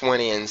Exodus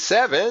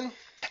 20:7,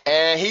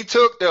 and he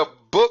took the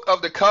book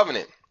of the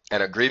covenant,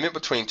 an agreement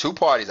between two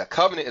parties. A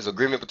covenant is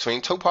agreement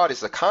between two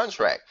parties, a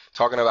contract,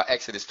 talking about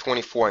Exodus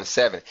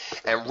 24:7,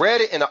 and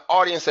read it in the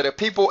audience of the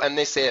people, and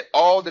they said,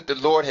 all that the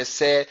Lord has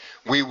said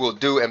we will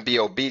do, and be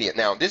obedient.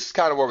 Now, this is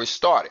kind of where we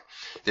started.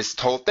 This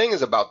whole thing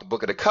is about the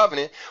book of the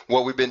covenant.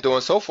 What we've been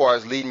doing so far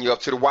is leading you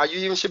up to why you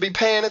even should be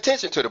paying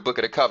attention to the book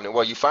of the covenant.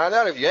 Well, you find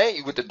out if you ain't,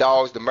 you with the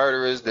dogs, the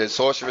murderers, the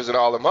sorcerers, and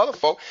all them other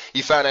folk.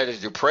 You find out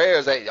that your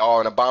prayers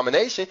are an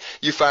abomination.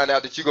 You find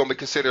out that you're going to be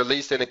considered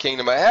least in the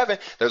kingdom of heaven.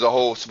 There's a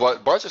whole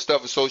bunch of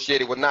stuff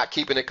associated with not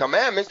keeping the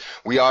commandments.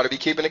 We ought to be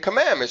keeping the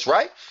commandments,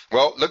 right?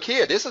 Well, look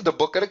here. This is the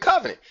book of the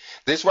covenant.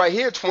 This right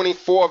here,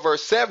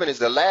 24:7, is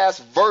the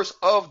last verse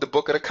of the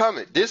book of the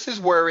covenant. This is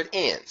where it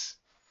ends.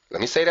 Let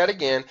me say that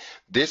again.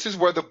 This is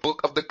where the book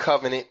of the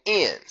covenant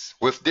ends,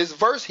 with this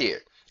verse here.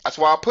 That's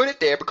why I put it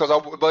there, because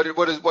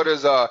what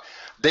does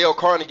Dale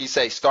Carnegie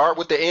say? Start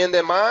with the end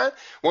in mind.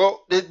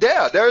 Well, there's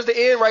the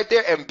end right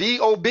there, and be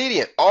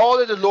obedient. All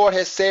that the Lord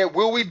has said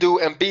will we do,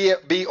 and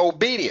be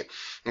obedient.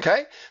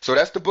 Okay, so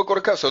that's the book of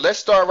the covenant. So let's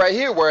start right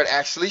here where it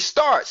actually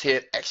starts,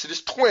 here,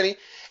 Exodus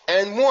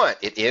 20:1.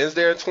 It ends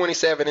there in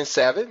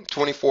 27:7,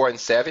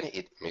 24:7.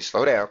 Let me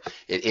slow down.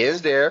 It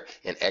ends there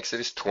in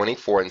Exodus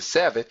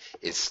 24:7.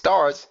 It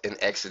starts in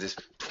Exodus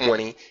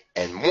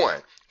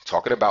 20:1,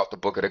 talking about the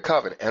book of the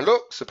covenant. And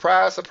look,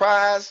 surprise,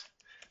 surprise,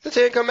 the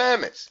 10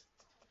 Commandments.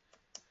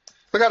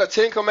 Look how the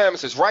Ten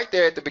Commandments is right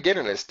there at the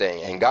beginning of this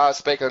thing. And God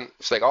spake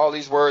all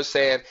these words,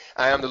 saying,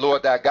 I am the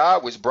Lord thy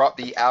God, which brought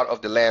thee out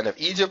of the land of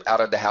Egypt,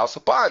 out of the house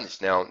of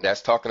bondage. Now,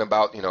 that's talking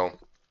about, the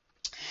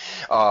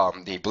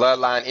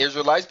bloodline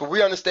Israelites, but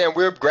we understand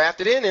we're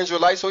grafted in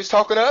Israelites, so he's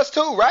talking to us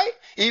too, right?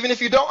 Even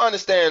if you don't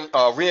understand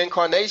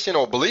reincarnation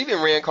or believe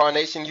in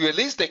reincarnation, you at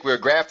least think we're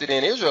grafted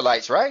in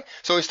Israelites, right?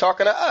 So he's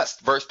talking to us.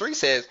 Verse 3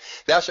 says,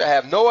 thou shalt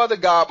have no other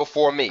God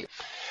before me.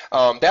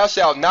 Thou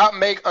shalt not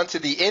make unto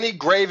thee any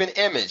graven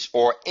image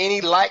or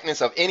any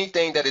likeness of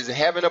anything that is in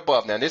heaven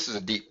above. Now, this is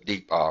a deep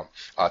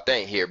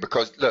thing here,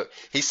 because look,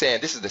 he's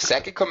saying this is the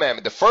second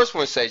commandment. The first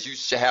one says you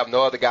shall have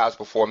no other gods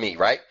before me,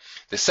 right?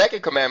 The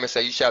second commandment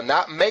says you shall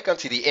not make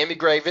unto thee any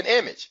graven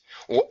image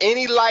or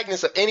any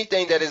likeness of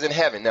anything that is in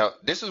heaven. Now,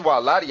 this is why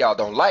a lot of y'all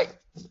don't like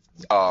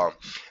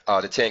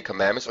the Ten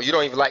Commandments, or you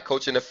don't even like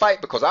Coaching the Fight,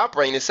 because I'll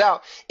bring this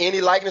out.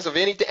 Any likeness of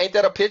anything, ain't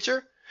that a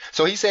picture?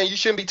 So he's saying you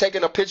shouldn't be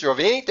taking a picture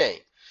of anything.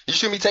 You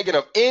shouldn't be taking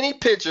of any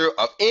picture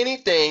of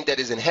anything that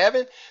is in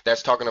heaven.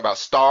 That's talking about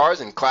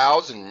stars and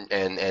clouds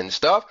and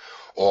stuff,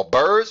 or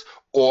birds,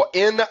 or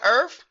in the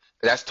earth.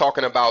 That's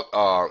talking about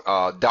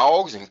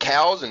dogs and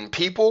cows and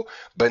people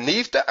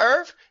beneath the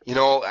earth,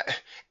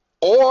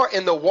 or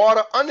in the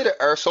water under the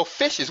earth. So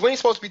fishes. We ain't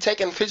supposed to be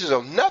taking pictures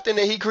of nothing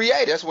that he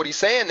created. That's what he's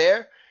saying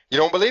there. You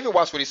don't believe it?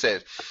 Watch what he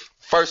says.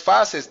 Verse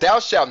 5 says, thou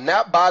shalt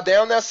not bow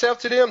down thyself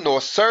to them, nor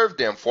serve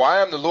them, for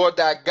I am the Lord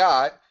thy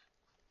God.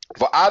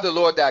 For I, the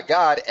Lord thy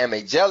God, am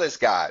a jealous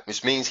God,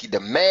 which means he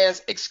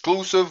demands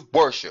exclusive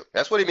worship.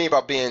 That's what he means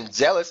by being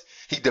jealous.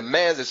 He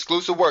demands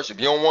exclusive worship.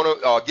 You don't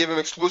want to give him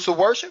exclusive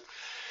worship?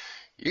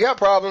 You got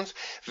problems.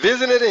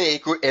 Visiting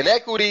the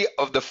inequity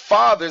of the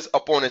fathers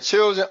upon the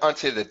children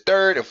unto the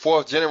third and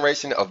fourth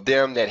generation of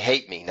them that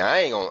hate me. Now,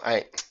 I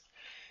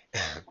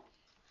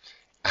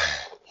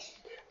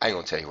ain't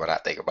gonna tell you what I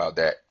think about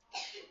that.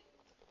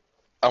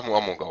 I'm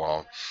gonna go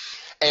on.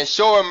 And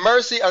showing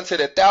mercy unto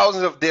the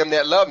thousands of them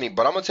that love me.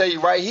 But I'm going to tell you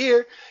right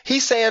here,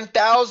 he's saying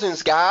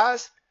thousands,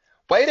 guys.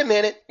 Wait a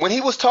minute. When he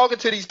was talking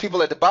to these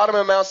people at the bottom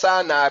of Mount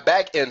Sinai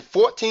back in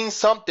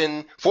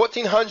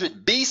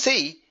 1400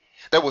 BC,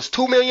 there was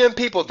 2 million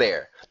people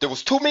there. There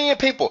was 2 million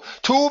people.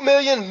 2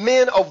 million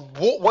men of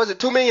war. Was it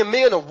 2 million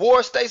men of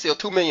war, Stacy, or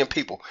 2 million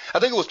people? I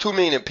think it was 2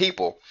 million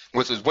people,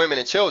 which was women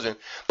and children.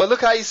 But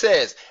look how he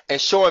says,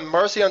 and showing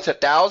mercy unto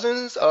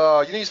thousands.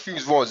 You need a few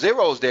more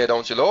zeros there,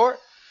 don't you, Lord?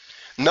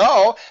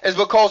 No, it's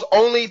because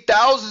only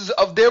thousands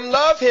of them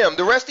love him.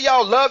 The rest of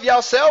y'all love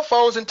y'all cell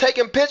phones and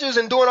taking pictures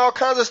and doing all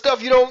kinds of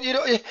stuff you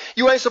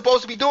ain't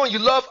supposed to be doing. You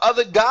love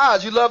other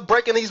gods. You love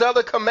breaking these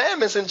other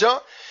commandments and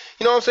junk.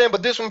 You know what I'm saying?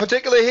 But this one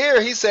particular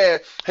here, he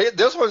said, hey,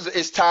 this one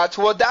is tied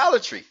to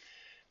idolatry.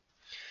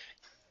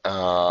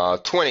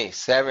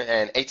 27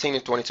 and 18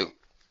 and 22.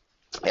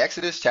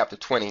 Exodus chapter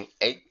 20,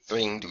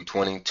 18 to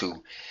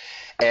 22.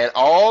 And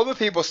all the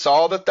people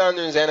saw the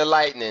thunderings and the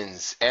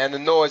lightnings and the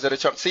noise of the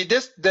trumpet. See,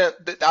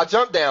 I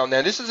jumped down.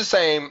 Now, this is the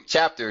same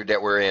chapter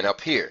that we're in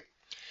up here.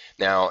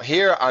 Now,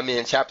 here I'm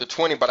in chapter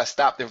 20, but I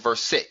stopped in verse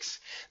 6.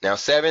 Now,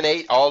 7,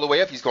 8, all the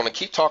way up, he's going to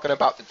keep talking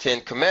about the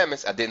 10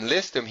 commandments. I didn't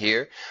list them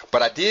here,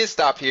 but I did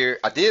stop here.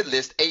 I did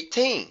list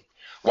 18.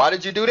 Why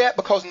did you do that?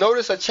 Because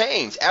notice a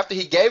change. After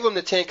he gave them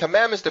the 10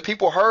 commandments, the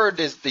people heard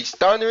these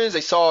thunderings. They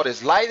saw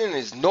this lightning,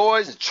 this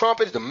noise, the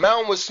trumpets. The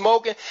mountain was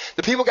smoking.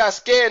 The people got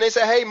scared. And they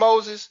said, hey,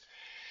 Moses,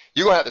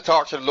 you're going to have to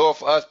talk to the Lord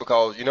for us,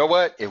 because you know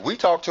what? If we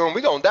talk to him,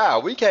 we're going to die.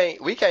 We can't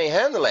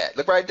handle that.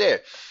 Look right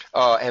there.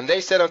 And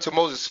they said unto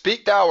Moses,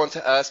 speak thou unto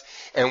us,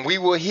 and we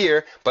will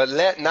hear, but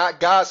let not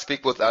God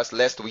speak with us,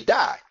 lest we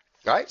die.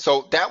 Right?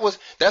 So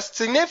that's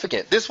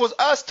significant. This was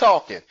us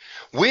talking.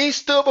 We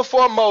stood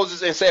before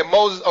Moses and said,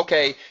 Moses,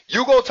 okay,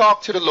 you go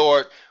talk to the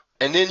Lord,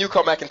 and then you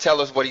come back and tell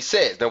us what he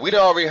says. Now, we'd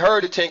already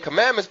heard the 10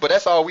 commandments, but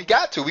that's all we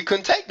got to. We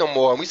couldn't take no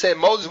more. And we said,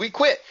 Moses, we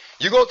quit.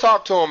 You go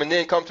talk to him, and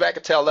then come back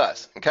and tell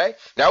us. Okay?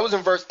 That was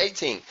in verse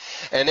 18.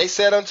 And they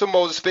said unto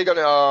Moses, speak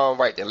on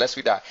right there, lest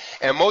we die.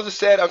 And Moses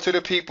said unto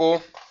the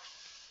people,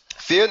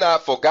 fear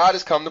not, for God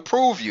has come to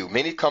prove you,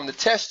 meaning come to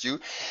test you,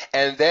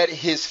 and that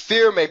his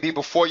fear may be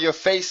before your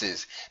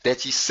faces,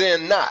 that ye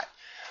sin not.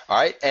 All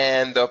right,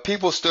 and the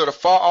people stood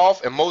afar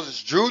off, and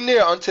Moses drew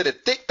near unto the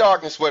thick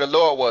darkness where the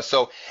Lord was.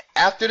 So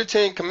after the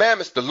 10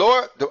 commandments,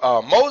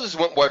 Moses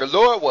went where the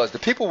Lord was. The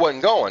people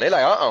wasn't going. They're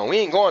like, we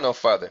ain't going no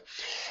further.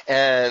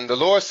 And the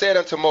Lord said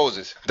unto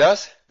Moses,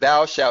 thus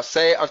thou shalt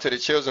say unto the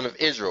children of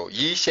Israel,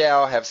 ye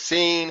shall have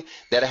seen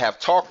that I have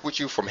talked with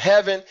you from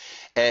heaven.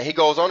 And he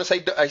goes on to say,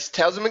 he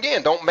tells them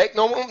again, don't make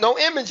no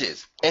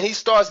images. And he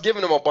starts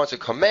giving them a bunch of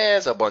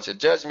commands, a bunch of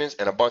judgments,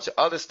 and a bunch of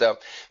other stuff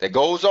that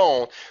goes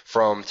on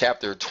from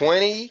chapter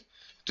 20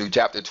 through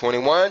chapter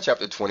 21,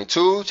 chapter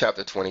 22,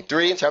 chapter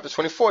 23, and chapter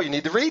 24. You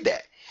need to read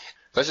that.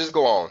 Let's just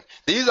go on.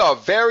 These are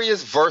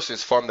various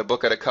verses from the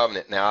book of the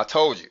covenant. Now, I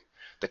told you,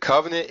 the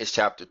covenant is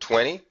chapter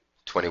 20,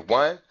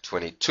 21,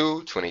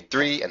 22,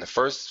 23, and the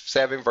first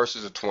 7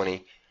 verses of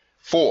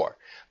 24.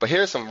 But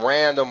here's some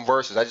random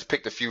verses. I just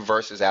picked a few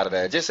verses out of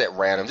there, just at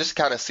random, just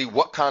to kind of see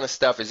what kind of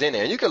stuff is in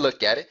there. And you can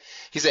look at it.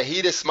 He said,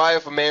 he that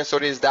smiteth a man so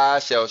that he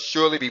dies shall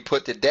surely be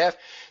put to death.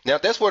 Now,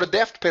 that's where the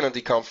death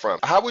penalty comes from.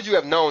 How would you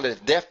have known that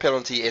the death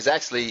penalty is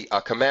actually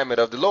a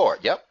commandment of the Lord?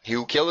 Yep. He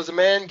who kills a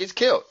man gets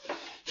killed.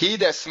 He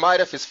that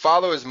smiteth his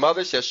father or his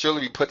mother shall surely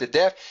be put to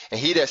death. And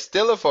he that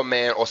stealeth a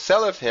man or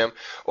selleth him,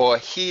 or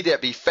he that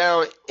be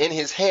found in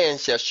his hand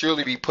shall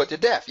surely be put to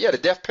death. Yeah, the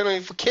death penalty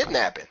for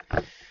kidnapping.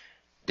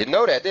 Didn't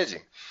know that, did you?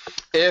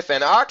 If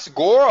an ox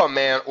gore a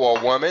man or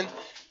a woman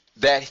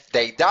that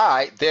they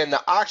die, then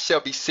the ox shall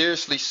be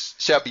surely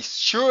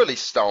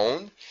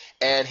stoned,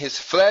 and his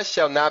flesh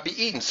shall not be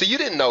eaten. So you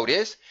didn't know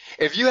this.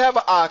 If you have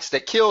an ox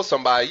that kills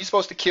somebody, you're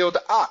supposed to kill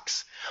the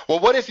ox. Well,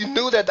 what if you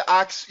knew that the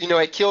ox,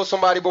 had killed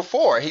somebody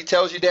before? He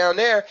tells you down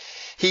there,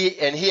 he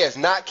has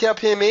not kept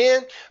him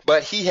in,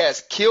 but he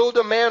has killed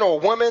a man or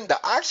a woman. The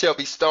ox shall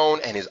be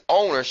stoned, and his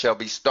owner shall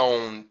be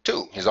stoned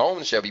too. His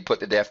owner shall be put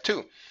to death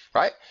too.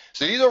 Right?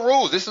 So these are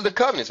rules. This is the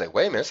covenant. It's like,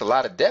 wait a minute, there's a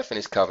lot of death in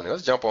this covenant.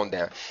 Let's jump on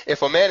down.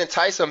 If a man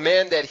entice a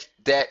man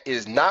that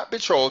is not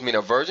betrothed, meaning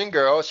a virgin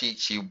girl, he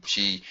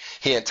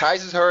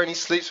entices her and he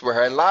sleeps with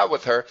her and lie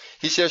with her,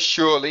 he shall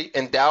surely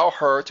endow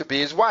her to be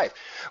his wife.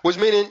 Which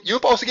meaning you're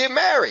supposed to get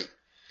married.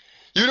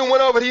 You done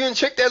went over here and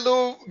checked that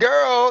little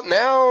girl.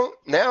 Now,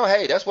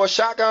 hey, that's where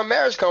shotgun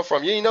marriage come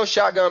from. You didn't know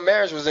shotgun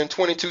marriage was in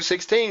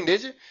 22:16,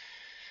 did you?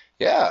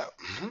 Yeah.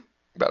 You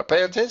better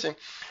pay attention.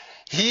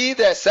 He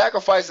that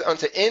sacrifices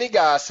unto any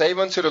god save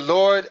unto the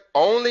Lord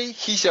only,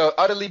 he shall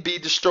utterly be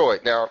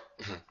destroyed. Now,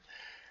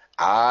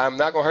 I'm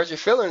not going to hurt your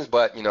feelings,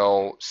 but,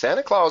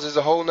 Santa Claus is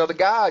a whole nother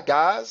god,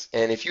 guys.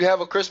 And if you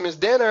have a Christmas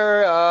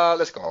dinner,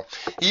 let's go.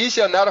 Ye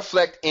shall not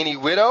afflict any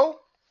widow.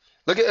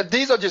 Look at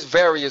these are just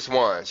various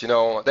ones,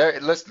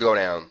 Let's go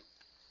down.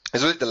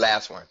 Let's look at the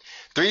last one.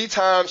 3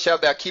 times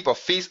shalt thou keep a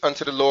feast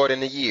unto the Lord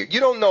in the year. You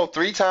don't know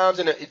 3 times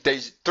in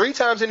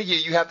a year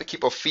you have to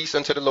keep a feast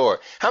unto the Lord.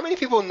 How many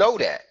people know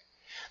that?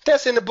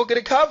 That's in the book of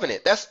the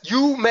covenant. That's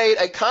you made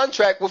a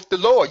contract with the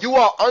Lord. You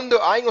are under,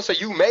 I ain't going to say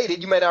you made it.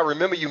 You may not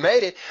remember you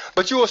made it,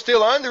 but you are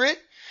still under it.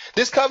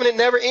 This covenant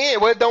never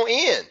ends. Well, it don't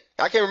end.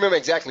 I can't remember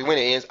exactly when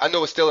it ends. I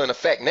know it's still in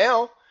effect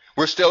now.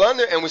 We're still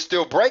under and we're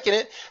still breaking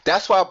it.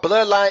 That's why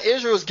bloodline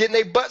Israel is getting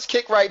their butts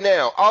kicked right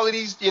now. All of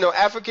these,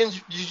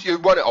 Africans, you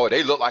wonder, oh,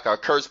 they look like a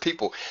cursed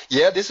people.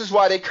 Yeah, this is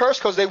why they curse,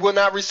 because they will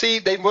not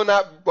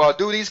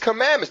do these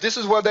commandments. This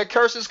is where their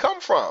curses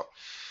come from.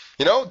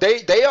 They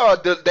are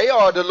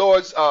the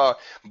Lord's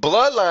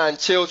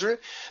bloodline children.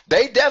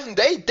 They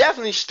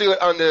definitely stood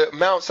under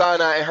Mount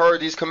Sinai and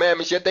heard these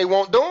commandments, yet they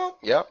won't do them.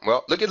 Yeah,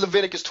 well, look at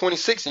Leviticus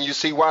 26 and you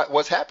see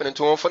what's happening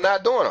to them for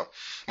not doing them.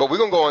 But we're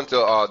going to go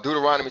into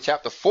Deuteronomy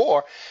chapter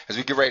 4 as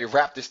we get ready to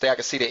wrap this day. I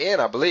can see the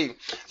end, I believe.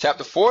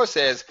 Chapter 4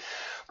 says,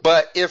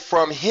 but if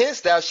from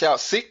hence thou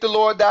shalt seek the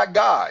Lord thy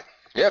God.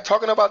 Yeah,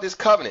 talking about this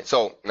covenant.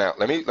 So now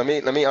let me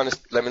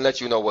let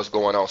you know what's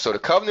going on. So the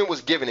covenant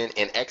was given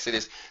in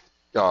Exodus.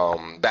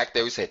 Back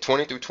there we said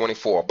 20 through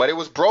 24, but it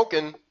was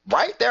broken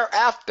right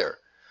thereafter.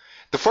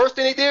 The first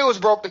thing he did was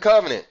broke the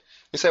covenant.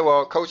 You say,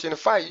 well, Coach, in the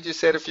fight, you just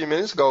said a few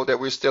minutes ago that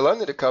we're still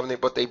under the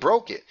covenant, but they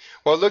broke it.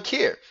 Well, look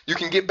here. You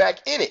can get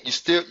back in it.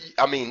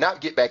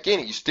 Not get back in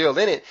it. You're still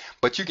in it,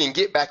 but you can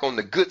get back on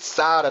the good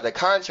side of the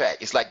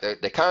contract. It's like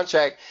the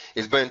contract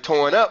has been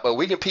torn up, but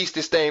we can piece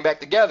this thing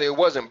back together. It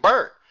wasn't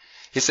burnt.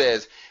 He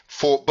says,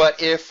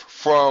 but if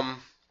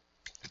from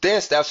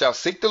thence thou shalt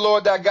seek the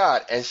Lord thy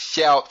God, and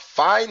shalt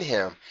find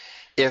him,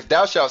 if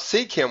thou shalt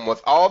seek him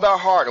with all thy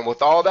heart and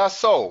with all thy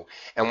soul,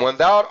 and when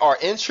thou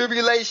art in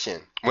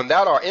tribulation,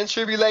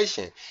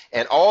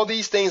 and all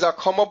these things are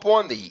come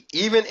upon thee,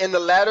 even in the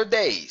latter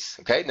days.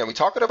 Okay, now we're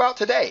talking about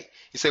today.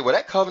 You say, well,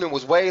 that covenant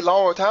was way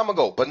long time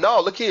ago. But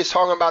no, look here, it's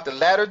talking about the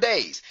latter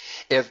days.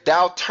 If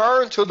thou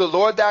turn to the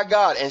Lord thy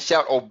God, and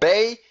shalt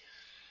obey,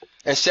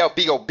 and shalt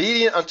be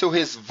obedient unto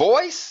his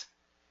voice.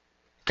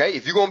 Okay,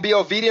 if you're going to be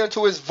obedient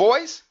to his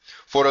voice,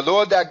 for the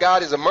Lord thy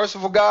God is a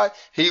merciful God.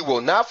 He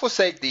will not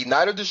forsake thee,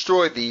 neither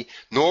destroy thee,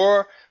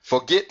 nor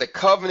forget the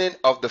covenant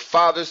of the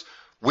fathers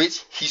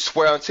which he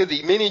swore unto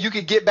thee. Meaning you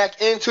can get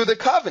back into the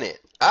covenant.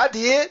 I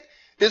did.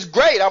 It's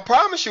great. I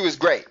promise you it's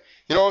great.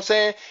 You know what I'm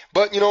saying?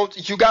 But,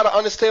 you got to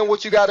understand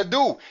what you got to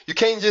do. You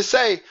can't just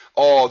say,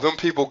 oh, them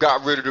people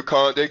got rid of the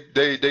covenant.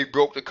 They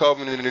broke the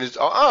covenant. And it's,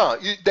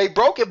 they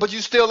broke it, but you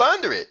still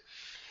under it.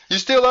 You're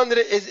still under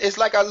it. It's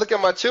like I look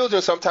at my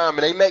children sometimes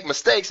and they make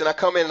mistakes and I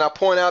come in and I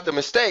point out the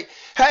mistake.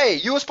 Hey,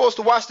 you were supposed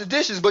to wash the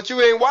dishes, but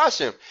you ain't wash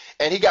them.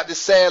 And he got this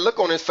sad look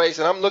on his face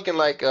and I'm looking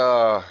like,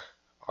 are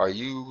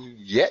you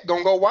yet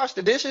going to go wash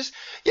the dishes?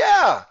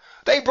 Yeah,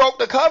 they broke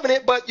the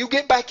covenant, but you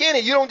get back in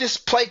it. You don't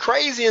just play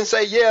crazy and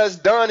say, yeah, it's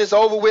done. It's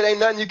over with. Ain't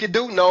nothing you can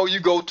do. No,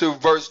 you go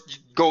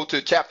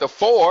to chapter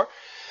 4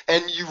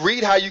 and you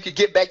read how you could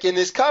get back in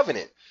this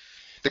covenant.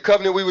 The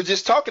covenant we were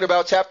just talking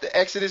about,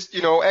 Exodus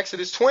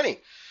 20.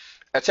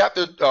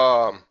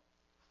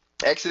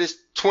 Exodus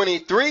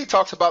 23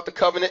 talks about the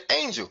covenant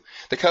angel.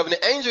 The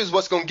covenant angel is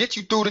what's going to get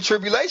you through the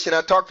tribulation.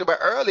 I talked about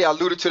earlier. I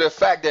alluded to the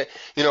fact that,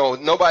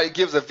 nobody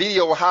gives a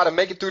video on how to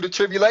make it through the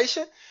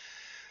tribulation.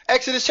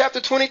 Exodus chapter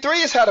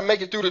 23 is how to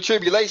make it through the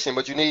tribulation,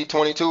 but you need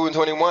 22 and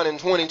 21 and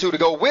 22 to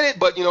go with it.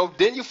 But,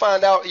 then you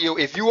find out,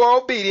 if you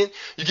are obedient,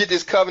 you get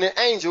this covenant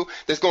angel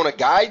that's going to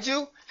guide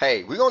you.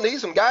 Hey, we're going to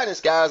need some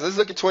guidance, guys. Let's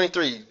look at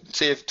 23.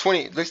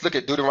 Let's look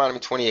at Deuteronomy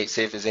 28,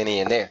 see if there's any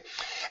in there.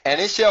 And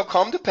it shall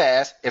come to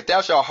pass, if thou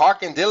shalt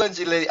hearken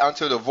diligently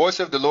unto the voice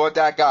of the Lord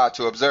thy God,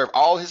 to observe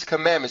all his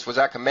commandments which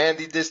I command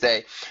thee this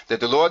day, that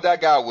the Lord thy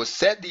God will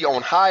set thee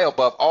on high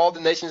above all the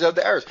nations of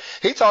the earth.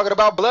 He's talking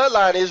about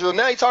bloodline Israel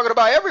now. He's talking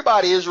about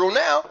everybody Israel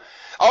now.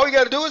 All you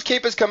got to do is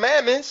keep his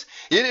commandments.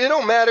 It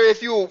don't matter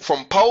if you're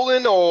from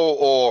Poland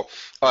or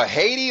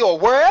Haiti or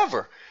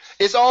wherever.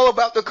 It's all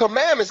about the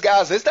commandments,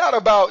 guys. It's not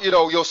about,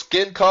 your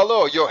skin color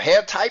or your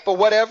hair type or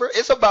whatever.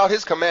 It's about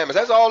his commandments.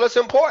 That's all that's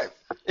important.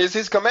 It's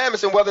his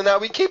commandments and whether or not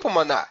we keep them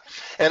or not.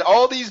 And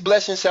all these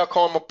blessings shall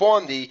come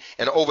upon thee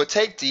and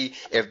overtake thee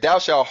if thou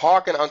shalt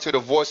hearken unto the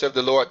voice of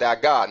the Lord thy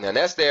God. Now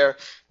that's there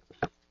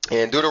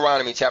in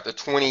Deuteronomy chapter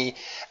 28.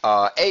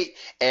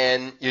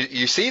 And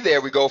you see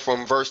there we go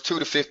from verse 2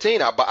 to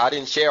 15. I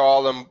didn't share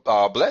all them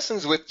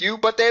blessings with you,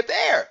 but they're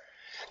there.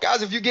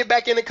 Guys, if you get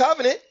back in the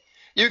covenant,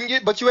 you can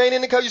get, but you ain't in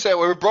the covenant. You say,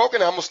 well, we're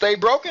broken. I'm going to stay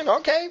broken.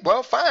 Okay,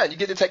 well, fine. You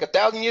get to take a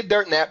 1,000-year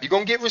dirt nap. You're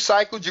going to get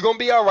recycled. You're going to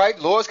be all right.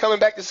 Lord's coming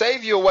back to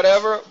save you or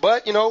whatever.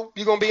 But, you're going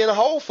to be in a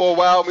hole for a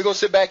while. We're going to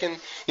sit back and,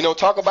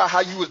 talk about how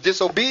you was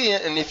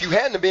disobedient. And if you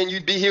hadn't been,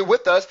 you'd be here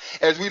with us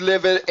as we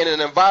live in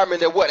an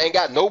environment that ain't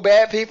got no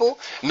bad people,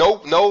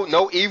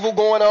 no evil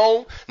going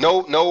on,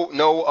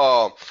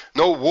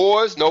 no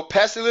wars, no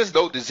pestilence,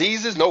 no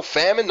diseases, no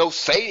famine, no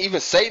Satan.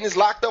 Even Satan is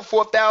locked up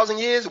for 1,000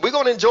 years. We're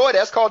going to enjoy that.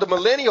 That's called the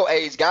millennial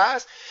age,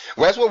 guys.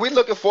 Well, that's what we're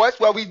looking for.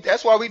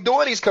 That's why we're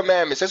doing these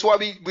commandments. That's why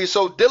we're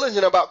so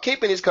diligent about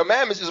keeping these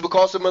commandments, is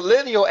because of the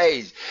millennial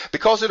age,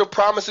 because of the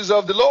promises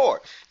of the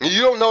Lord.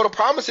 You don't know the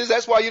promises.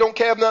 That's why you don't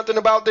care nothing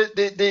about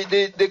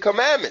the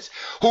commandments.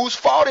 Whose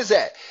fault is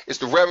that? It's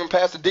the Reverend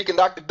Pastor Deacon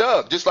Dr.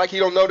 Doug. Just like he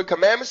don't know the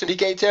commandments and he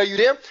can't tell you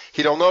them,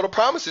 he don't know the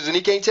promises and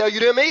he can't tell you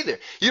them either.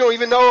 You don't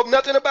even know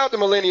nothing about the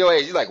millennial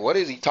age. You're like, what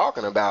is he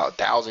talking about?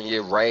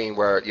 1,000-year reign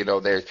where,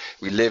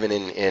 we living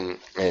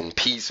in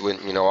peace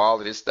with, all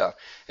of this stuff.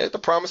 It's the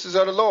promises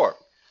of the Lord.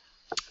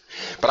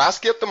 But I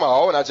skipped them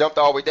all and I jumped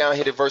all the way down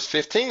here to verse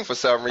 15 for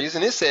some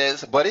reason. It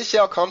says, but it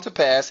shall come to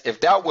pass, if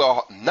thou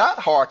wilt not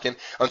hearken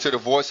unto the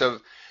voice of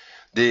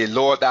the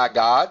Lord thy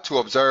God, to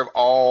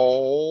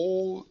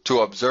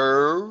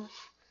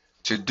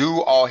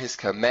do all his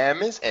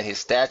commandments and his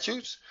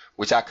statutes,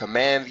 which I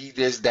command thee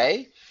this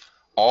day,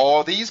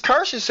 all these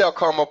curses shall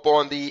come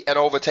upon thee and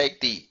overtake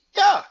thee.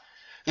 Yeah.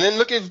 And then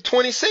look at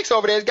 26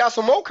 over there. It's got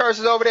some more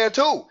curses over there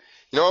too.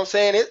 You know what I'm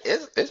saying?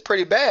 It's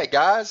pretty bad,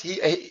 guys.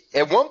 He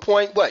at one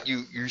point, what,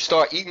 you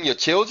start eating your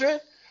children,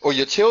 or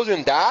your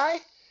children die?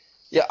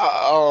 Yeah,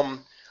 all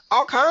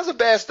kinds of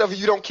bad stuff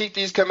if you don't keep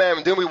these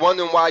commandments. Then we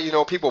wondering why,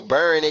 people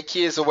burying their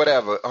kids or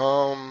whatever.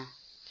 You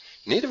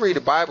need to read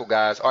the Bible,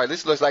 guys. All right,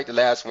 this looks like the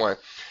last one.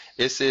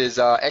 This is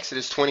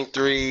Exodus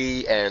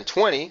 23 and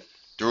 20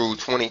 through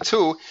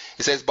 22.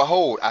 It says,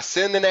 behold, I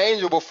send an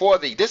angel before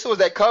thee. This was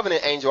that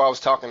covenant angel I was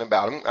talking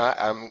about.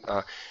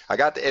 I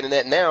got the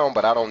internet now,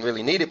 but I don't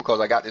really need it because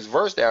I got this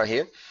verse down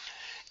here.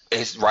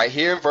 It's right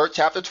here in verse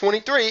chapter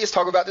 23. It's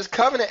talking about this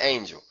covenant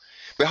angel.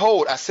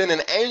 Behold, I send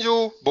an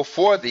angel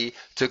before thee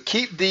to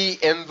keep thee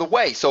in the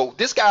way. So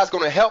this guy's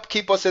going to help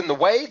keep us in the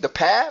way, the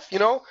path,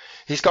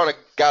 He's got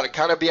to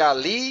kind of be our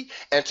lead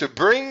and to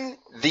bring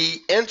thee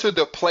into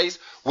the place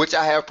which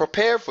I have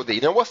prepared for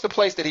thee. Now, what's the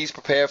place that he's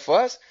prepared for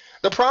us?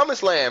 The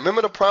promised land.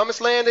 Remember the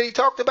promised land that he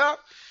talked about?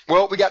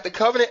 Well, we got the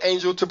covenant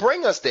angel to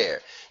bring us there,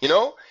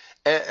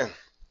 And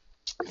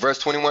verse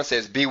 21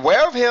 says,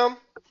 beware of him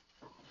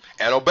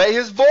and obey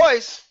his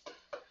voice.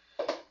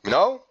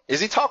 Is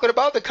he talking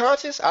about the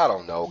conscience? I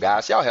don't know,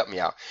 guys. Y'all help me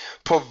out.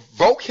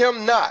 Provoke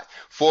him not,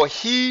 for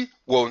he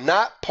will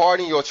not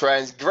pardon your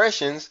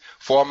transgressions,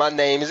 for my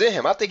name is in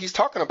him. I think he's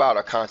talking about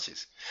our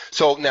conscience.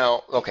 So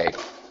now, okay,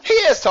 he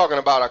is talking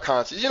about our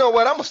conscience. You know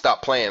what? I'm going to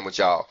stop playing with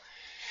y'all.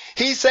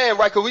 He's saying,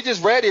 right, because we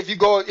just read it. If you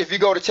go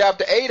to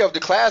chapter 8 of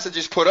the class I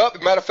just put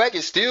up, matter of fact,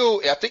 I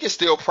think it's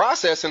still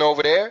processing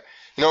over there.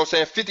 You know what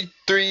I'm saying?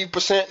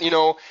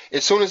 53%,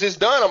 as soon as it's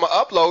done, I'm going to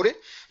upload it.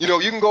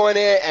 You can go in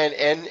there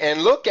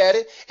and look at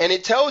it. And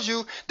it tells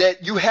you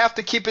that you have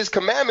to keep his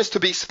commandments to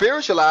be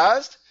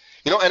spiritualized.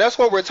 And that's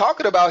what we're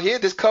talking about here.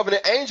 This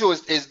covenant angel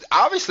is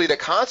obviously the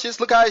conscience.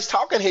 Look how he's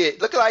talking here.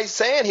 Look at how he's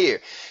saying here.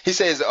 He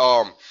says,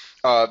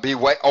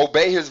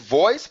 obey his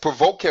voice,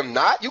 provoke him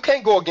not. You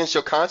can't go against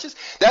your conscience.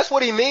 That's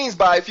what he means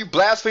by if you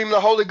blaspheme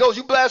the Holy Ghost.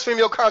 You blaspheme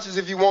your conscience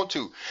if you want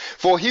to.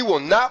 For he will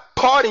not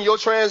pardon your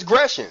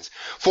transgressions.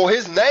 For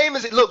his name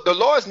is, look, the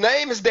Lord's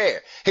name is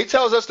there. He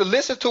tells us to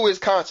listen to his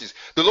conscience.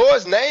 The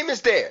Lord's name is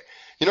there.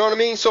 You know what I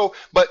mean? So,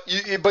 but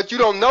you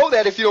don't know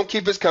that if you don't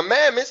keep his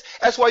commandments.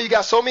 That's why you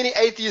got so many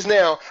atheists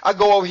now. I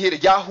go over here to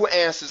Yahoo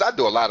Answers. I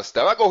do a lot of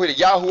stuff. I go over here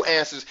to Yahoo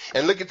Answers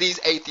and look at these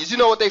atheists. You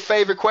know what their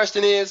favorite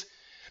question is?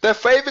 Their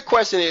favorite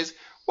question is,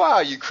 why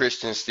are you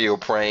Christians still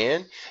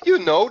praying? You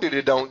know that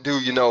it don't do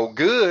you no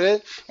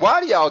good.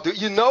 Why do y'all do?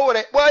 You know it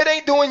ain't. Well, it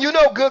ain't doing you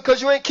no good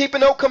because you ain't keeping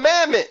no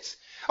commandments.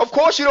 Of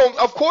course you don't.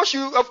 Of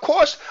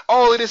course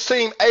all of this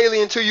seems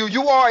alien to you.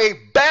 You are a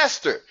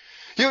bastard.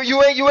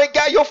 You ain't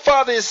got, your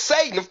father is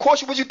Satan. Of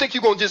course, what you think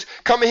you're going to just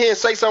come in here and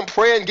say some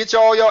prayer and get you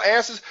all your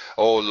answers?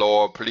 Oh,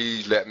 Lord,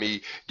 please get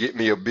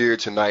me a beer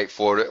tonight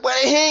for it. Well,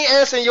 he ain't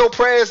answering your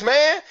prayers,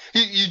 man.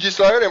 You just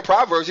heard in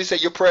Proverbs, he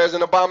said your prayer is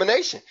an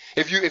abomination.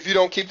 If you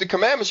don't keep the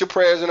commandments, your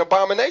prayer is an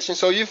abomination.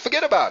 So you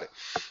forget about it.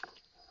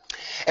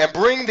 And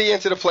bring thee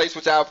into the place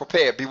which I have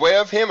prepared.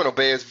 Beware of him and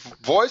obey his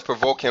voice.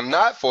 Provoke him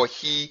not, for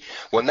he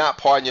will not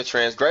pardon your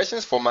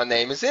transgressions, for my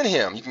name is in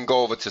him. You can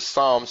go over to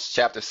Psalms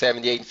chapter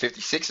 78 and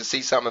 56 to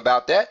see something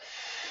about that.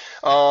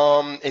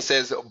 It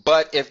says,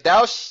 but if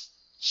thou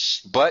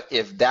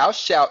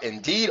shalt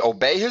indeed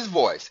obey his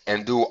voice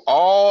and do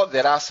all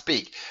that I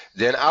speak,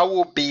 then I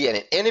will be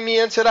an enemy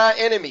unto thy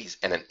enemies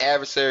and an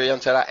adversary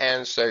unto thy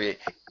adversary.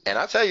 And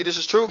I tell you, this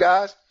is true,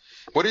 guys.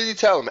 What did he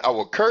tell him? I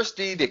will curse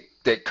thee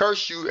that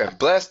curse you and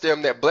bless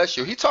them that bless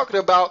you. He's talking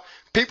about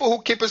people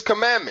who keep his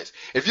commandments.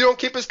 If you don't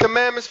keep his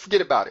commandments,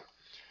 forget about it.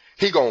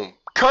 He going to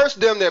curse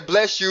them that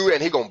bless you,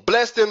 and he going to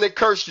bless them that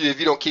curse you if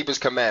you don't keep his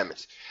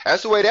commandments.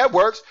 That's the way that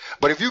works.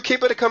 But if you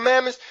keep the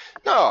commandments,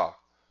 no.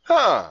 You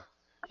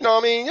know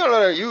what I mean?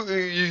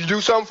 You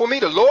do something for me,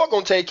 the Lord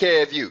going to take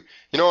care of you.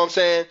 You know what I'm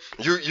saying?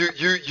 You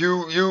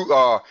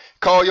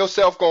call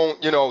yourself going,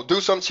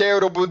 do some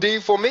charitable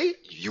deed for me.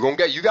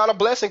 You got a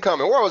blessing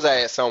coming. Where was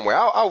I at somewhere?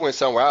 I went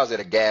somewhere. I was at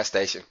a gas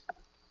station.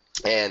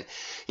 And,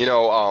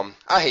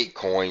 I hate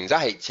coins. I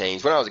hate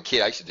change. When I was a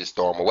kid, I used to just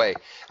throw them away.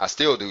 I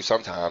still do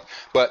sometimes.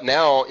 But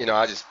now,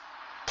 I just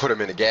put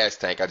them in the gas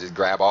tank. I just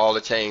grab all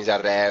the change out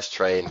of the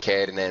ashtray and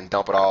carry it in there and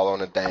dump it all on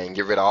the thing.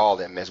 Get rid of all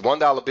that mess.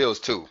 $1 bills,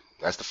 too.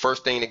 That's the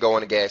first thing to go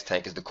in the gas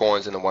tank is the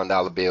coins and the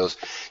 $1 bills,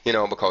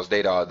 because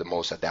they are the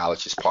most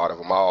idolatrous part of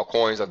them all.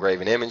 Coins are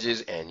graven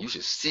images, and you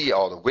should see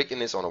all the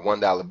wickedness on a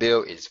 $1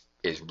 bill is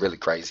really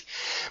crazy.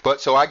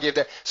 But so I give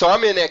that. So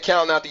I'm in there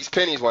counting out these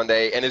pennies one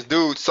day, and this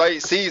dude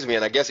sees me,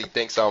 and I guess he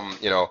thinks I'm,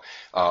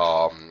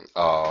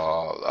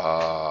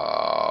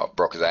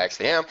 broke as I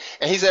actually am.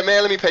 And he said,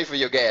 man, let me pay for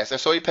your gas. And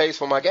so he pays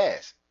for my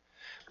gas.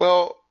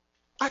 Well,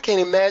 I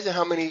can't imagine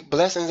how many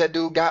blessings that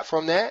dude got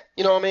from that.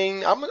 You know what I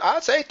mean?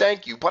 I'd say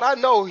thank you, but I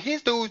know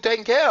his dude's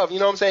taken care of. You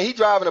know what I'm saying? He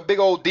driving a big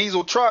old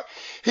diesel truck.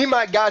 He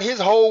might got his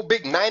whole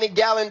big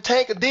 90-gallon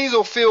tank of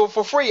diesel filled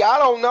for free. I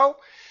don't know.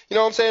 You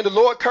know what I'm saying? The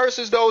Lord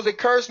curses those that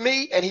curse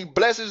me, and he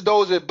blesses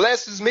those that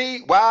blesses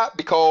me. Why?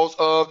 Because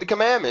of the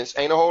commandments.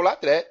 Ain't a whole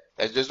lot to that.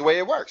 That's just the way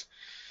it works.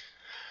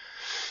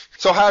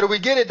 So how do we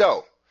get it,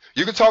 though?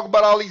 You can talk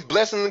about all these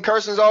blessings and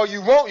cursings all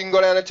you want. You can go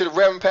down there to the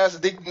Reverend Pastor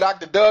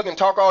Dr. Doug and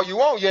talk all you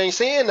want. You ain't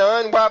seeing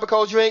none. Why?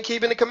 Because you ain't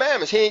keeping the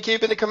commandments. He ain't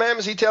keeping the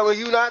commandments. He telling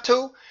you not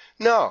to?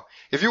 No.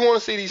 If you want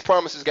to see these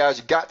promises, guys,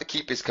 you got to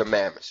keep his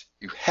commandments.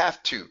 You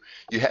have to.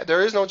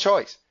 There is no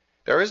choice.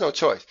 There is no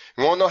choice.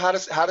 You want to know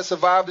how to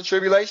survive the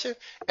tribulation?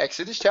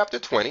 Exodus chapter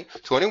 20,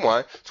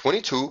 21,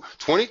 22,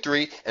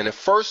 23, and the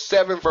first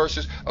 7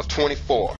 verses of 24.